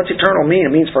life. What's eternal mean?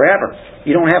 It means forever.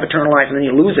 You don't have eternal life and then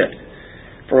you lose it.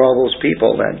 For all those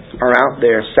people that are out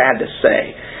there, sad to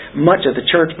say. Much of the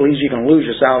church believes you can lose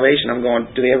your salvation. I'm going,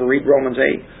 do they ever read Romans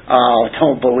 8? Oh,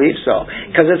 don't believe so.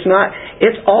 Because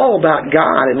it's all about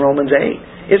God in Romans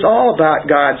 8. It's all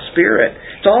about God's Spirit.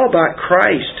 It's all about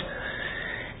Christ.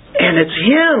 And it's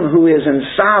Him who is in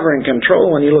sovereign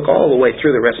control when you look all the way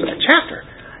through the rest of the chapter.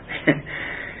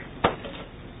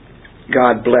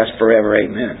 God bless forever,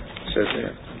 amen, says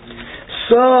there.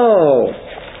 So,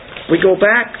 we go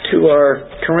back to our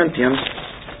Corinthians.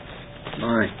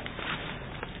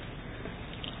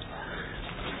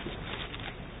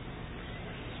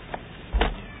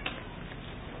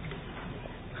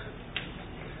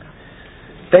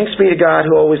 Thanks be to God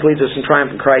who always leads us in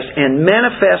triumph in Christ and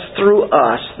manifests through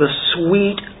us the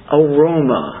sweet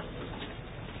aroma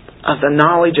of the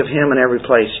knowledge of Him in every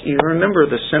place. You remember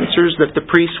the censers that the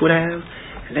priests would have?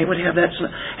 And they would have that,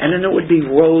 and then there would be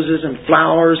roses and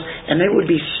flowers, and they would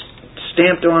be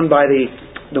stamped on by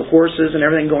the horses and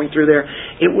everything going through there.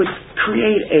 It would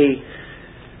create a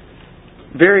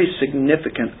very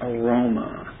significant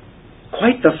aroma.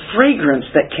 Quite the fragrance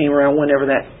that came around whenever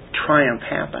that triumph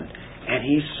happened. And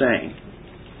He's saying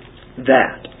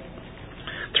that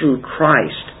through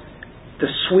Christ, the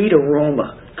sweet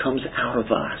aroma comes out of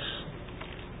us.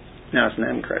 Now, isn't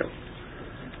that incredible?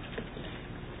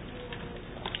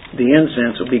 The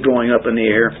incense will be going up in the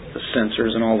air, the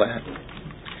censers and all that.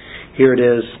 Here it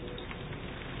is.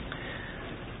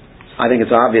 I think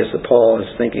it's obvious that Paul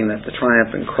is thinking that the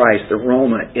triumph in Christ, the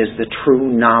aroma, is the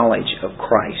true knowledge of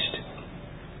Christ.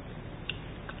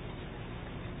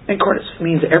 And of course, it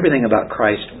means everything about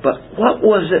Christ. But what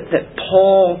was it that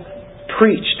Paul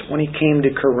preached when he came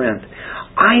to Corinth?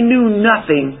 I knew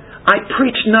nothing. I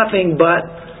preached nothing but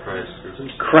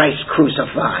Christ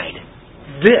crucified.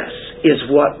 This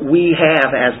is what we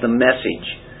have as the message.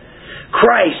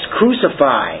 Christ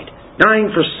crucified, dying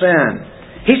for sin.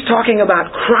 He's talking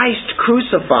about Christ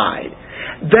crucified.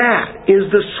 That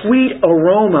is the sweet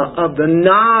aroma of the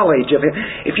knowledge of Him.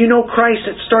 If you know Christ,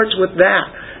 it starts with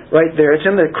that. Right there. It's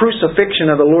in the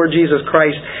crucifixion of the Lord Jesus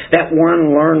Christ that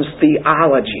one learns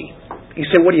theology. You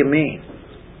say, what do you mean?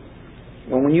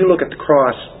 Well, when you look at the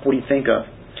cross, what do you think of?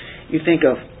 You think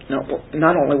of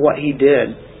not only what He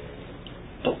did,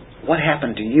 but what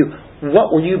happened to you.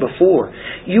 What were you before?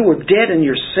 You were dead in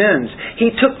your sins.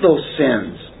 He took those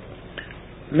sins.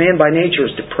 Man by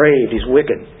nature is depraved. He's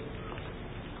wicked.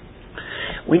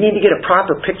 We need to get a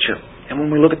proper picture. And when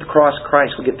we look at the cross of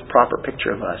Christ, we get the proper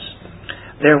picture of us.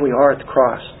 There we are at the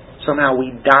cross. Somehow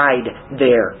we died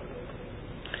there.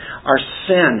 Our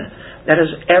sin that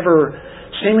is ever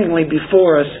seemingly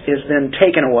before us is then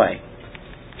taken away.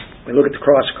 We look at the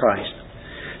cross of Christ.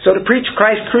 So to preach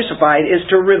Christ crucified is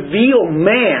to reveal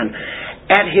man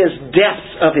at his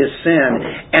depths of his sin,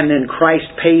 and then Christ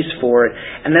pays for it.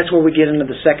 And that's where we get into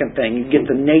the second thing. You get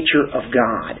the nature of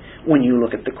God when you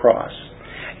look at the cross.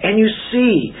 And you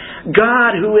see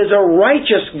God who is a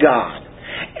righteous God.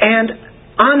 And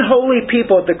unholy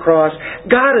people at the cross,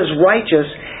 God is righteous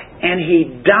and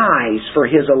He dies for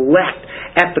His elect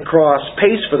at the cross,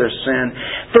 pays for their sin,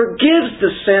 forgives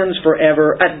the sins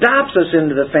forever, adopts us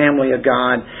into the family of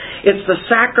God. It's the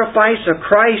sacrifice of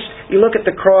Christ. You look at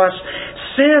the cross,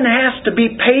 sin has to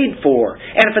be paid for.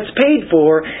 And if it's paid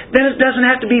for, then it doesn't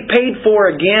have to be paid for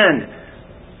again.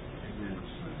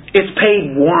 It's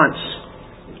paid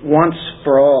once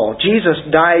for all. Jesus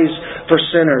dies for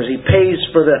sinners. He pays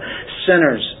for the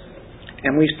sinners.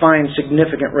 And we find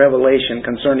significant revelation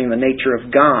concerning the nature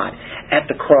of God at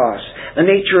the cross. The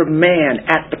nature of man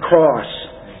at the cross.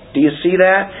 Do you see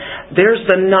that? There's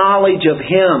the knowledge of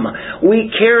Him.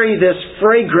 We carry this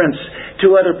fragrance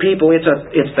to other people. It's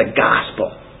the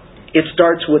gospel. It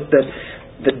starts with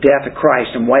the death of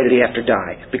Christ. And why did He have to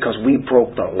die? Because we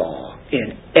broke the law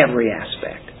in every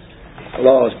aspect. The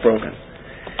law is broken.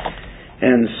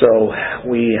 And so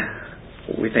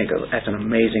we think that's an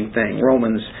amazing thing.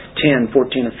 Romans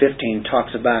 10:14 and 15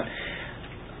 talks about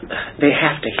they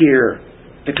have to hear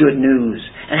the good news.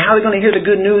 And how are they going to hear the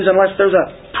good news unless there's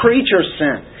a preacher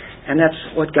sent? And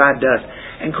that's what God does.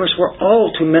 And of course, we're all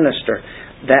to minister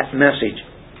that message.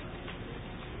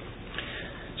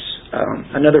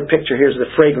 Another picture here is the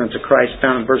fragrance of Christ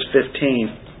found in verse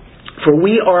 15. For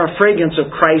we are a fragrance of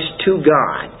Christ to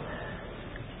God.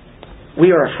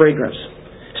 We are a fragrance.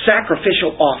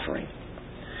 Sacrificial offering.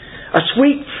 A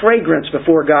sweet fragrance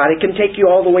before God. It can take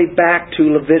you all the way back to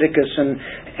Leviticus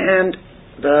and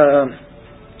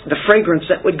the fragrance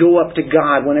that would go up to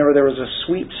God whenever there was a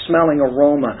sweet smelling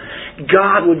aroma.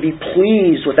 God would be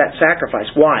pleased with that sacrifice.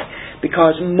 Why?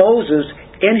 Because Moses,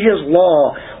 in his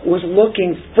law, was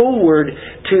looking forward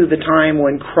to the time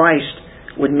when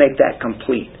Christ would make that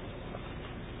complete.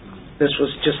 This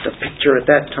was just a picture at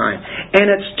that time. And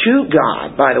it's to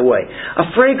God, by the way.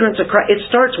 A fragrance of Christ. It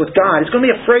starts with God. It's going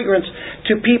to be a fragrance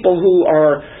to people who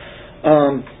are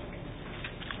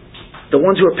the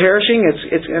ones who are perishing.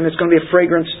 And it's going to be a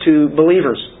fragrance to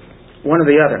believers. One or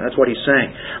the other. That's what he's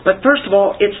saying. But first of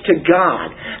all, it's to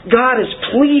God. God is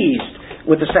pleased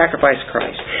with the sacrifice of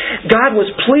Christ. God was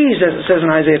pleased, as it says in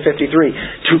Isaiah 53,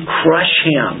 to crush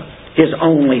Him, His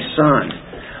only Son.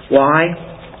 Why?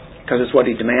 Because it's what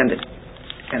He demanded.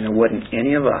 And there wasn't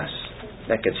any of us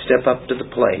that could step up to the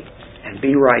plate and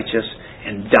be righteous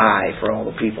and die for all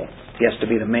the people. He has to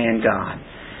be the man God.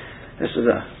 This is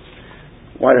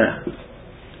quite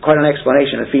an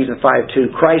explanation of Ephesians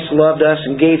 5:2. Christ loved us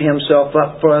and gave Himself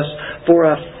up for us for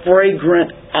a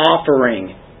fragrant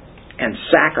offering and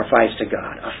sacrifice to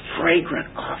God. A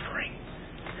fragrant offering.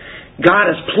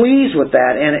 God is pleased with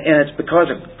that, and it's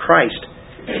because of Christ.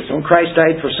 So when Christ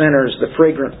died for sinners, the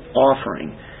fragrant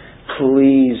offering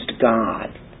pleased God.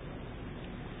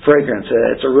 Fragrance,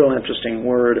 it's a real interesting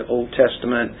word, Old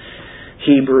Testament,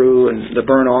 Hebrew, and the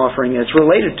burnt offering. It's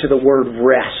related to the word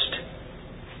rest.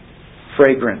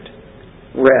 Fragrant.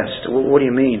 Rest. What do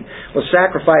you mean? Well,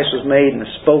 sacrifice was made and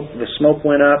the smoke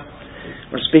went up.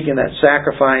 We're speaking of that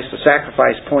sacrifice. The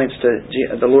sacrifice points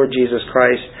to the Lord Jesus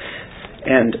Christ.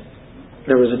 And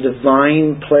there was a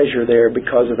divine pleasure there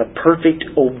because of the perfect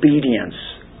obedience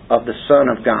of the Son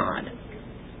of God.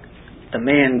 The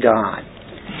man God.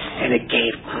 And it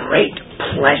gave great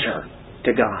pleasure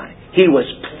to God. He was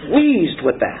pleased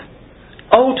with that.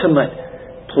 Ultimate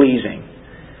pleasing.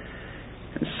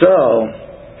 And so,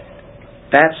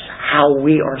 that's how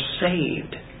we are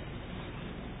saved.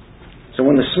 So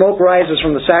when the smoke rises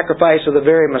from the sacrifice of the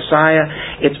very Messiah,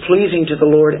 it's pleasing to the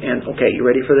Lord. And, okay, you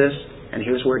ready for this? And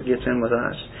here's where it gets in with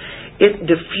us. It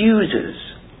diffuses.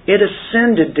 It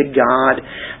ascended to God.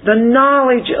 The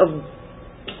knowledge of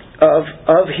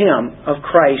Him, of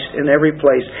Christ in every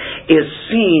place, is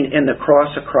seen in the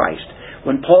cross of Christ.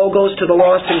 When Paul goes to the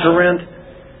lost in Corinth,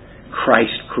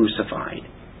 Christ crucified.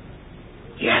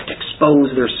 You have to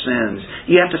expose their sins.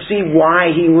 You have to see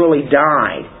why He really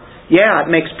died. Yeah, it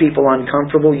makes people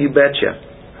uncomfortable, you betcha.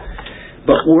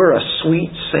 But we're a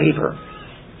sweet savor.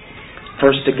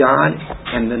 First to God,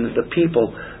 and then to the people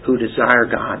who desire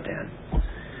God then.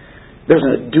 There's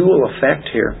a dual effect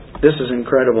here. This is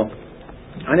incredible.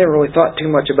 I never really thought too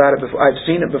much about it before. I've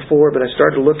seen it before, but I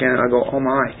started looking at it and I go, oh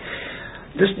my.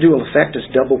 This dual effect is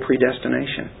double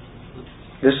predestination.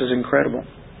 This is incredible.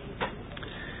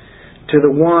 To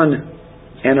the one,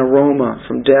 an aroma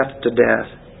from death to death.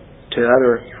 To the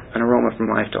other, an aroma from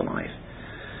life to life.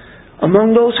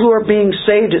 Among those who are being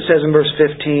saved, it says in verse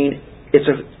 15, it's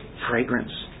a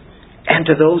fragrance. And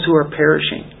to those who are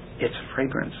perishing, it's a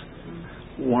fragrance.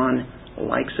 One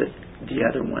likes it, the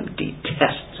other one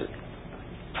detests it.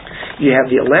 You have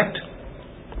the elect,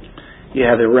 you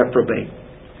have the reprobate.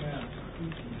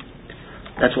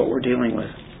 That's what we're dealing with.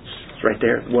 It's right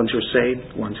there. Ones who are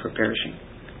saved, ones who are perishing.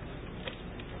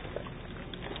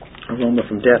 Aroma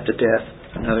from death to death,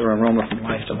 another aroma from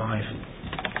life to life.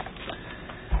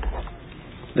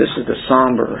 This is the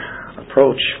somber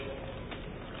approach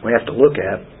we have to look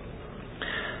at.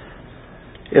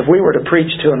 If we were to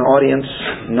preach to an audience,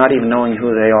 not even knowing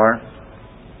who they are,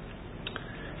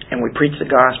 and we preach the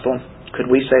gospel,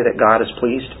 could we say that God is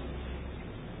pleased?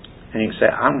 And you can say,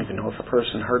 I don't even know if a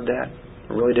person heard that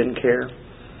or really didn't care.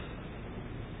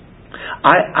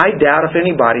 I doubt if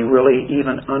anybody really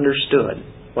even understood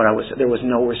what I was saying. There was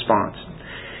no response.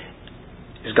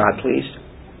 Is God pleased?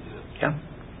 Yeah.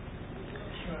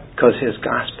 Because His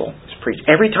gospel is preached.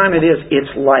 Every time it is,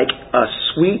 it's like a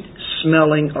sweet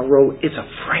smelling aroma. It's a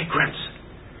fragrance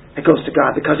that goes to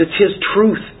God because it's His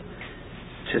truth.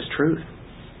 It's His truth.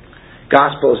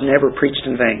 Gospel is never preached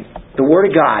in vain. The Word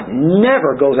of God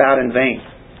never goes out in vain.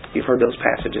 You've heard those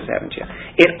passages, haven't you?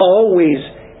 It always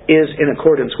is in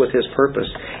accordance with His purpose.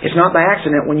 It's not by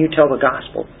accident when you tell the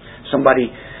gospel.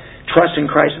 Somebody trust in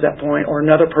Christ at that point, or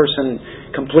another person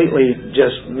completely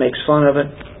just makes fun of it.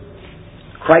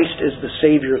 Christ is the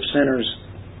Savior of sinners.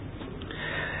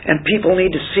 And people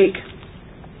need to seek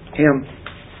Him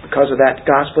because of that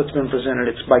gospel that's been presented.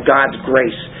 It's by God's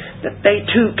grace that they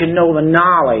too can know the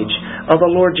knowledge of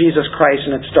the Lord Jesus Christ,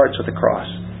 and it starts with the cross.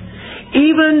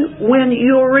 Even when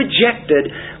you're rejected,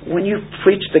 when you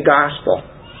preach the gospel,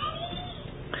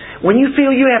 when you feel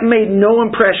you have made no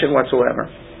impression whatsoever,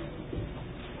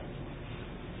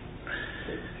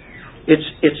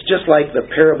 it's just like the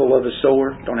parable of the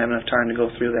sower. Don't have enough time to go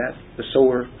through that. The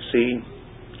sower, seed,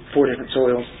 4 different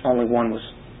soils. Only one was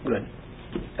good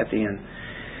at the end.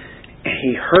 And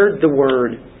he heard the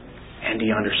word and he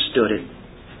understood it.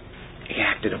 He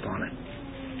acted upon it.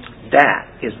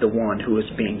 That is the one who is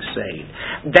being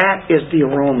saved. That is the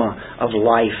aroma of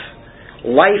life.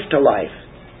 Life to life.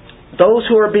 Those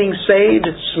who are being saved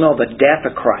smell the death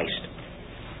of Christ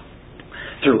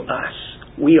through us.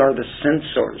 We are the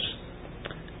censors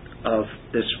of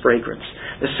this fragrance.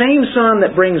 The same sun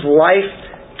that brings life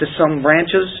to some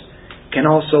branches can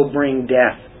also bring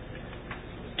death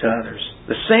to others.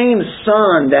 The same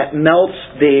sun that melts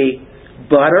the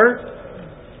butter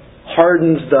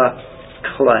hardens the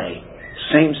clay.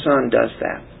 Same sun does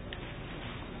that.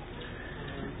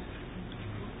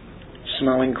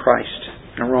 Smelling Christ,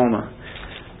 an aroma.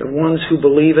 The ones who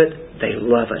believe it, they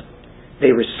love it.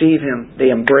 They receive Him. They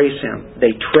embrace Him.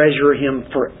 They treasure Him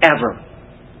forever.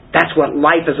 That's what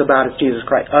life is about, is Jesus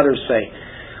Christ. Others say,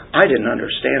 I didn't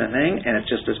understand a thing, and it's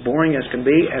just as boring as can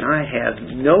be, and I have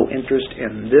no interest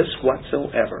in this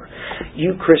whatsoever.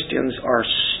 You Christians are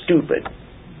stupid.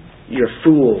 You're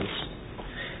fools.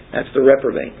 That's the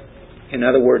reprobate. In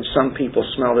other words, some people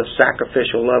smell the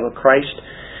sacrificial love of Christ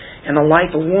and the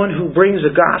life of one who brings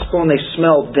the gospel, and they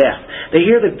smell death. They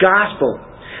hear the gospel.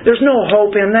 There's no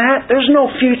hope in that. There's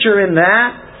no future in that.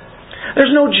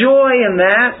 There's no joy in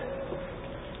that.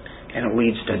 And it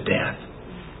leads to death.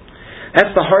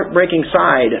 That's the heartbreaking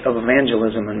side of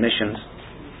evangelism and missions.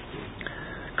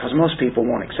 Because most people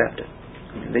won't accept it.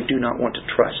 I mean, they do not want to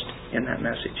trust in that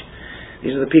message.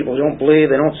 These are the people who don't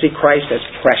believe. They don't see Christ as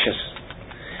precious.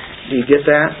 Do you get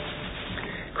that?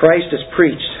 Christ is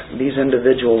preached. These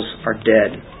individuals are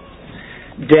dead.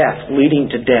 Death leading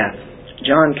to death.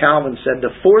 John Calvin said,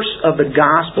 the force of the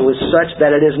gospel is such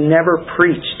that it is never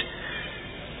preached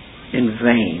in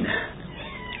vain.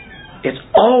 It's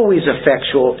always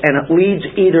effectual, and it leads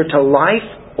either to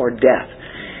life or death.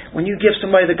 When you give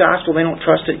somebody the gospel, they don't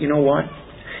trust it, you know what?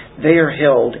 They are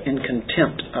held in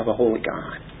contempt of a holy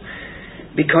God.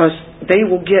 Because they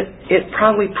will get it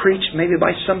probably preached maybe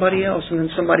by somebody else and then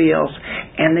somebody else,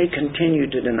 and they continue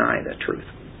to deny the truth.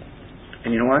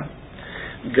 And you know what?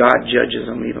 God judges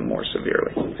them even more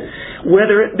severely.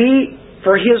 Whether it be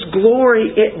for His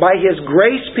glory, by His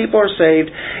grace people are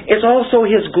saved. It's also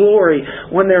His glory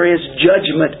when there is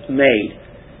judgment made.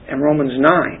 In Romans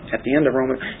 9, at the end of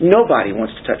Romans, nobody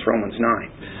wants to touch Romans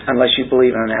 9 unless you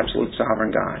believe in an absolute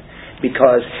sovereign God.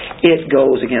 Because it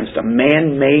goes against a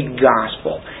man-made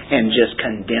gospel and just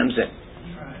condemns it.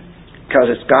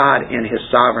 Because it's God in His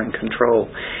sovereign control.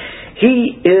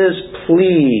 He is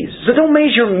pleased. So don't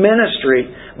measure ministry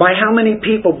by how many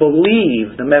people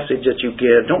believe the message that you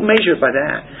give. Don't measure it by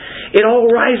that. It all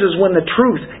rises when the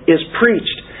truth is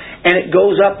preached and it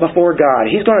goes up before God.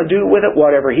 He's going to do with it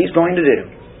whatever He's going to do.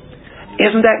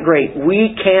 Isn't that great?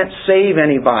 We can't save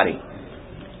anybody.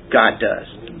 God does.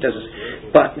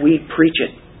 But we preach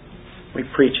it. We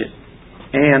preach it.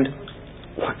 And,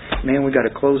 man, we got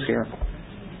to close here.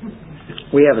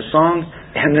 We have a song,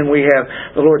 and then we have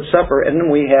the Lord's Supper, and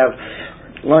then we have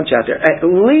lunch out there. At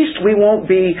least we won't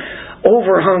be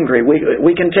over hungry.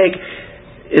 We can take,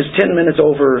 is 10 minutes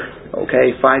over,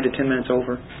 okay, 5 to 10 minutes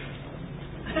over?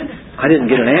 I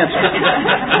didn't get an answer.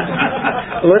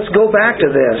 Let's go back to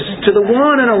this. To the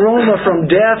one an aroma from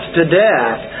death to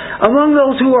death, among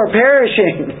those who are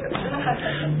perishing.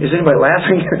 Is anybody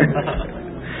laughing?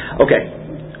 Okay,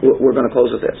 we're going to close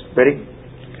with this. Ready?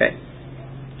 Okay.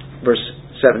 Verse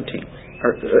 17.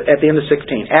 Or at the end of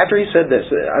 16. After he said this,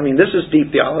 I mean, this is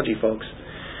deep theology, folks.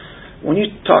 When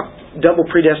you talk double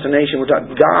predestination, we're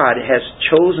talking God has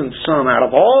chosen some out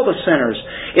of all the sinners.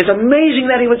 It's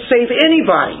amazing that He would save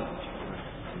anybody.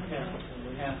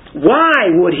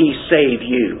 Why would He save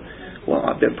you? Well,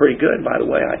 I've been pretty good, by the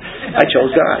way. I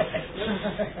chose God.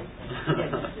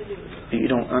 You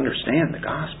don't understand the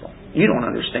gospel. You don't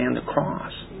understand the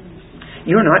cross.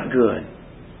 You're not good.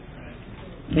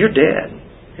 You're dead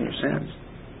in your sins.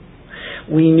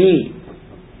 We need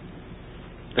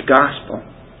the gospel,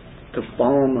 the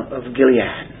balm of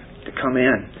Gilead, to come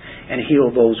in and heal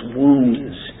those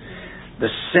wounds the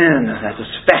sin that is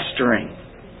festering.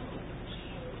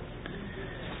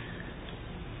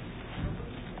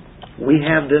 We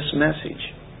have this message.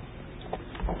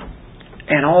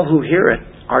 And all who hear it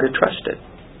are to trust it.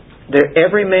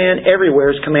 Every man everywhere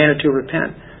is commanded to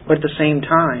repent. But at the same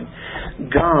time,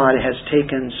 God has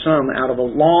taken some out of a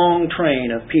long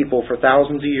train of people for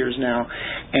thousands of years now,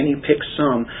 and He picks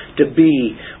some to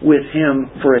be with Him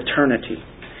for eternity.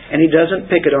 And He doesn't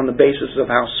pick it on the basis of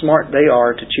how smart they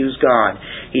are to choose God.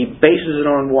 He bases it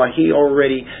on what He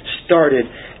already started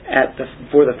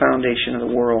for the foundation of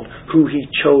the world, who He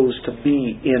chose to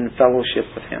be in fellowship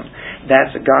with Him.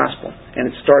 That's the gospel. And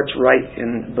it starts right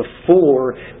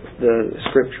before the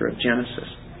scripture of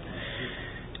Genesis.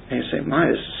 And you say, my,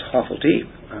 this is awful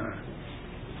deep.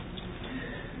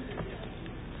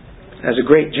 As a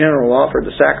great general offered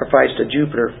the sacrifice to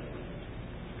Jupiter,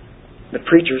 the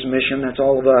preacher's mission, that's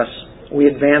all of us, we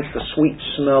advance the sweet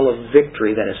smell of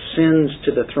victory that ascends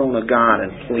to the throne of God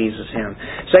and pleases Him.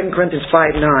 2 Corinthians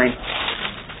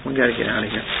 5:9. We've got to get out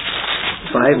of here.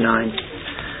 5:9.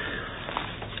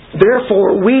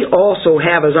 Therefore, we also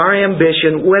have as our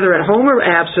ambition, whether at home or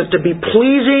absent, to be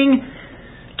pleasing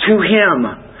to Him.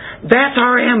 That's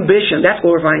our ambition. That's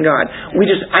glorifying God.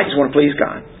 I just want to please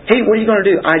God. Hey, what are you going to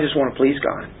do? I just want to please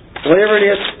God. Whatever it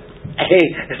is, hey,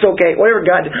 it's okay. Whatever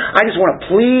God does, I just want to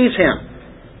please Him.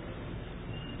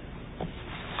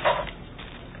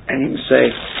 And you can say,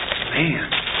 man,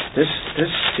 this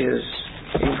is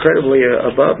incredibly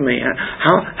above me.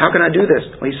 How can I do this?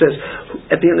 Well, he says,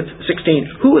 at the end of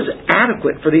 16, who is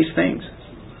adequate for these things?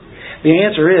 The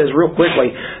answer is, real quickly,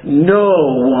 no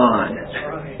one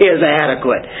is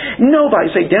adequate. Nobody.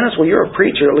 Say, Dennis, well, you're a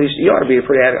preacher. At least you ought to be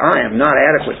pretty adequate. I am not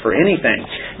adequate for anything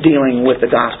dealing with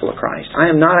the gospel of Christ. I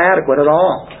am not adequate at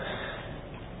all.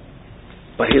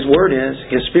 But His Word is,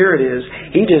 His Spirit is,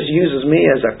 He just uses me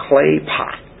as a clay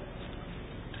pot.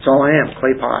 That's all I am,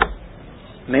 clay pot.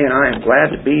 Man, I am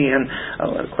glad to be in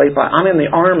a clay pot. I'm in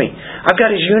the army. I've got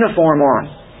His uniform on.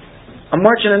 I'm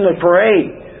marching in the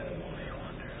parade.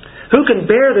 Who can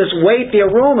bear this weight, the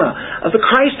aroma of the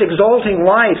Christ-exalting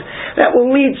life that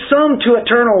will lead some to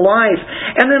eternal life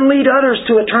and then lead others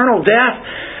to eternal death?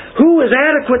 Who is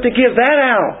adequate to give that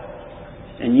out?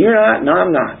 And you're not, and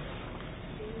I'm not.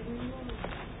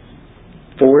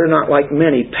 For we're not like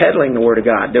many peddling the Word of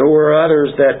God. There were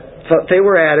others that thought they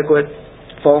were adequate,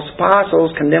 false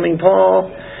apostles condemning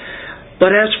Paul.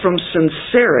 But as from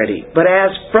sincerity, but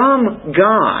as from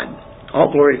God, all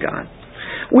glory to God,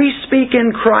 we speak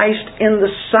in Christ in the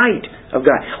sight of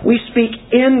God. We speak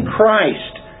in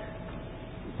Christ.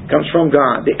 It comes from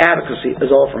God. The adequacy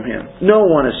is all from Him. No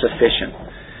one is sufficient.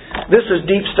 This is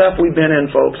deep stuff we've been in,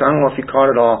 folks. I don't know if you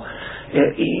caught it all.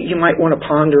 You might want to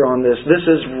ponder on this. This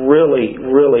is really,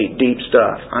 really deep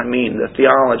stuff. I mean, the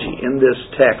theology in this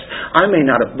text. I may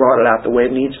not have brought it out the way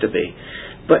it needs to be.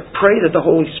 But pray that the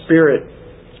Holy Spirit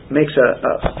makes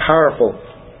a powerful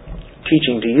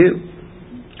teaching to you.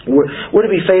 We're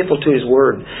to be faithful to His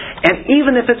Word. And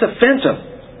even if it's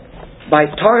offensive, by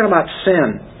talking about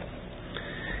sin,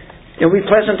 it'll be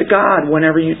pleasant to God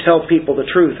whenever you tell people the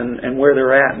truth and where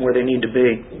they're at and where they need to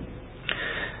be.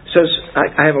 So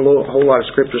I have a whole lot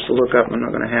of scriptures to look up. I'm not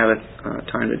going to have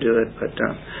time to do it. But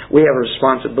we have a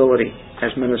responsibility as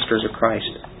ministers of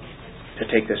Christ to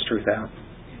take this truth out.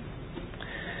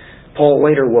 Paul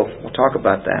later will talk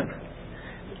about that.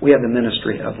 We have the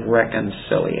ministry of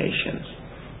reconciliation.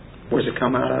 Where does it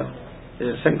come out of?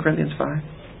 Is it 2 Corinthians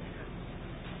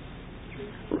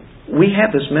 5? We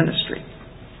have this ministry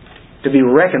to be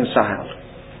reconciled,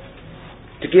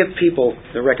 to give people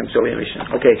the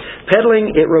reconciliation. Okay,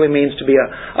 peddling, it really means to be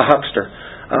a huckster,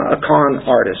 a con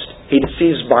artist. He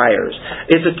deceives buyers.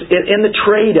 It's in the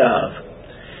trade of.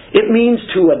 It means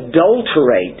to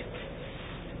adulterate,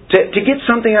 to get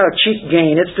something out of cheap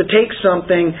gain. It's to take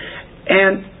something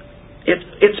and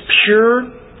it's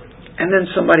pure, and then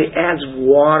somebody adds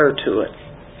water to it.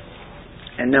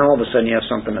 And now all of a sudden you have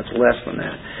something that's less than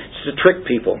that. It's to trick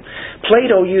people.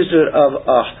 Plato used it of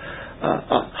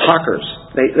hawkers.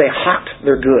 They hawked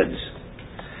their goods.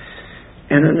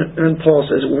 And then Paul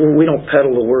says, well, we don't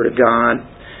peddle the Word of God,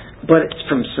 but it's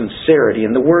from sincerity.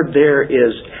 And the word there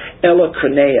is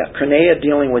elochroneia. Chroneia,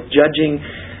 dealing with judging.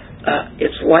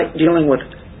 It's like dealing with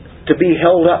to be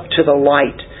held up to the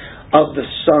light of the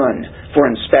sun for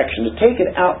inspection. To take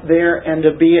it out there and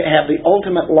to have the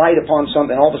ultimate light upon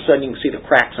something, all of a sudden you can see the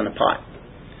cracks in the pot.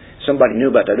 Somebody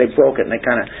knew about that. They broke it and they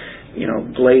kind of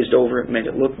glazed over it, made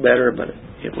it look better, but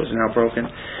it was now broken.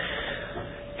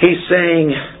 He's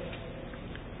saying,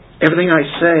 everything I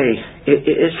say,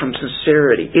 it is from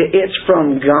sincerity. It's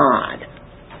from God.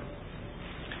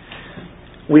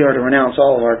 We are to renounce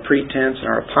all of our pretense and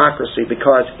our hypocrisy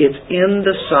because it's in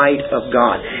the sight of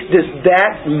God. Does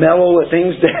that mellow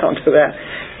things down to that?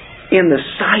 In the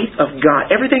sight of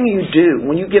God. Everything you do,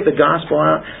 when you give the gospel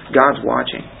out, God's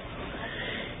watching.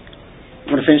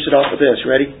 I'm going to finish it off with this.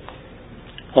 Ready?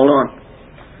 Hold on.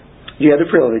 You have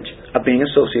the privilege of being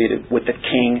associated with the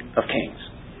King of Kings.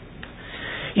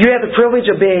 You have the privilege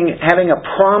of having a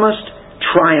promised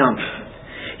triumph.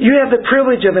 You have the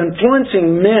privilege of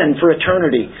influencing men for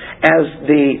eternity as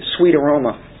the sweet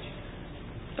aroma,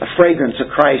 a fragrance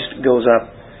of Christ goes up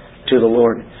to the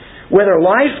Lord. Whether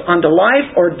life unto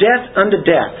life or death unto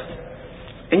death.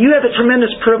 And you have the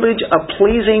tremendous privilege of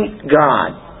pleasing God.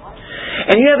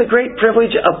 And you have the great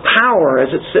privilege of power,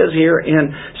 as it says here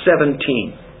in 17.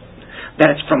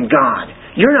 That's from God.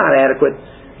 You're not adequate,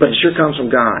 but it sure comes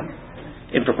from God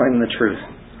in proclaiming the truth.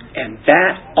 And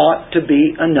that ought to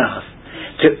be enough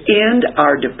to end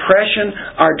our depression,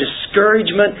 our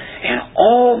discouragement, and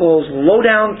all those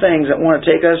low-down things that want to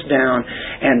take us down.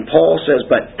 And Paul says,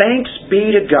 but thanks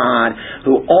be to God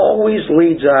who always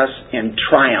leads us in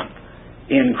triumph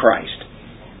in Christ.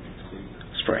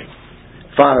 Let's pray.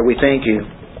 Father, we thank You.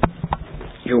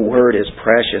 Your Word is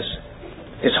precious.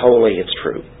 It's holy. It's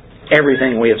true.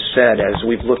 Everything we have said as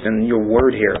we've looked in Your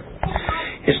Word here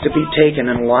is to be taken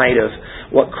in light of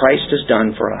what Christ has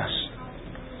done for us.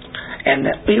 And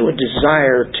that we would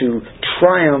desire to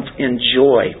triumph in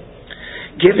joy,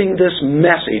 giving this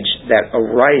message that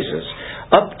arises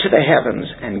up to the heavens,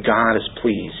 and God is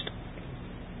pleased.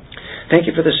 Thank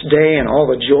You for this day and all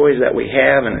the joys that we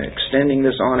have, and extending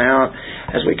this on out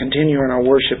as we continue in our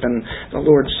worship and the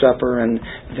Lord's Supper and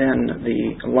then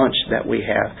the lunch that we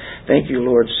have. Thank You,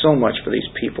 Lord, so much for these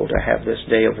people to have this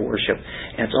day of worship.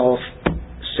 And it's all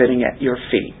sitting at Your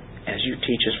feet as You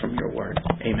teach us from Your Word.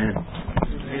 Amen.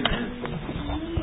 Amen.